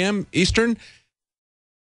 11 a.m. Eastern.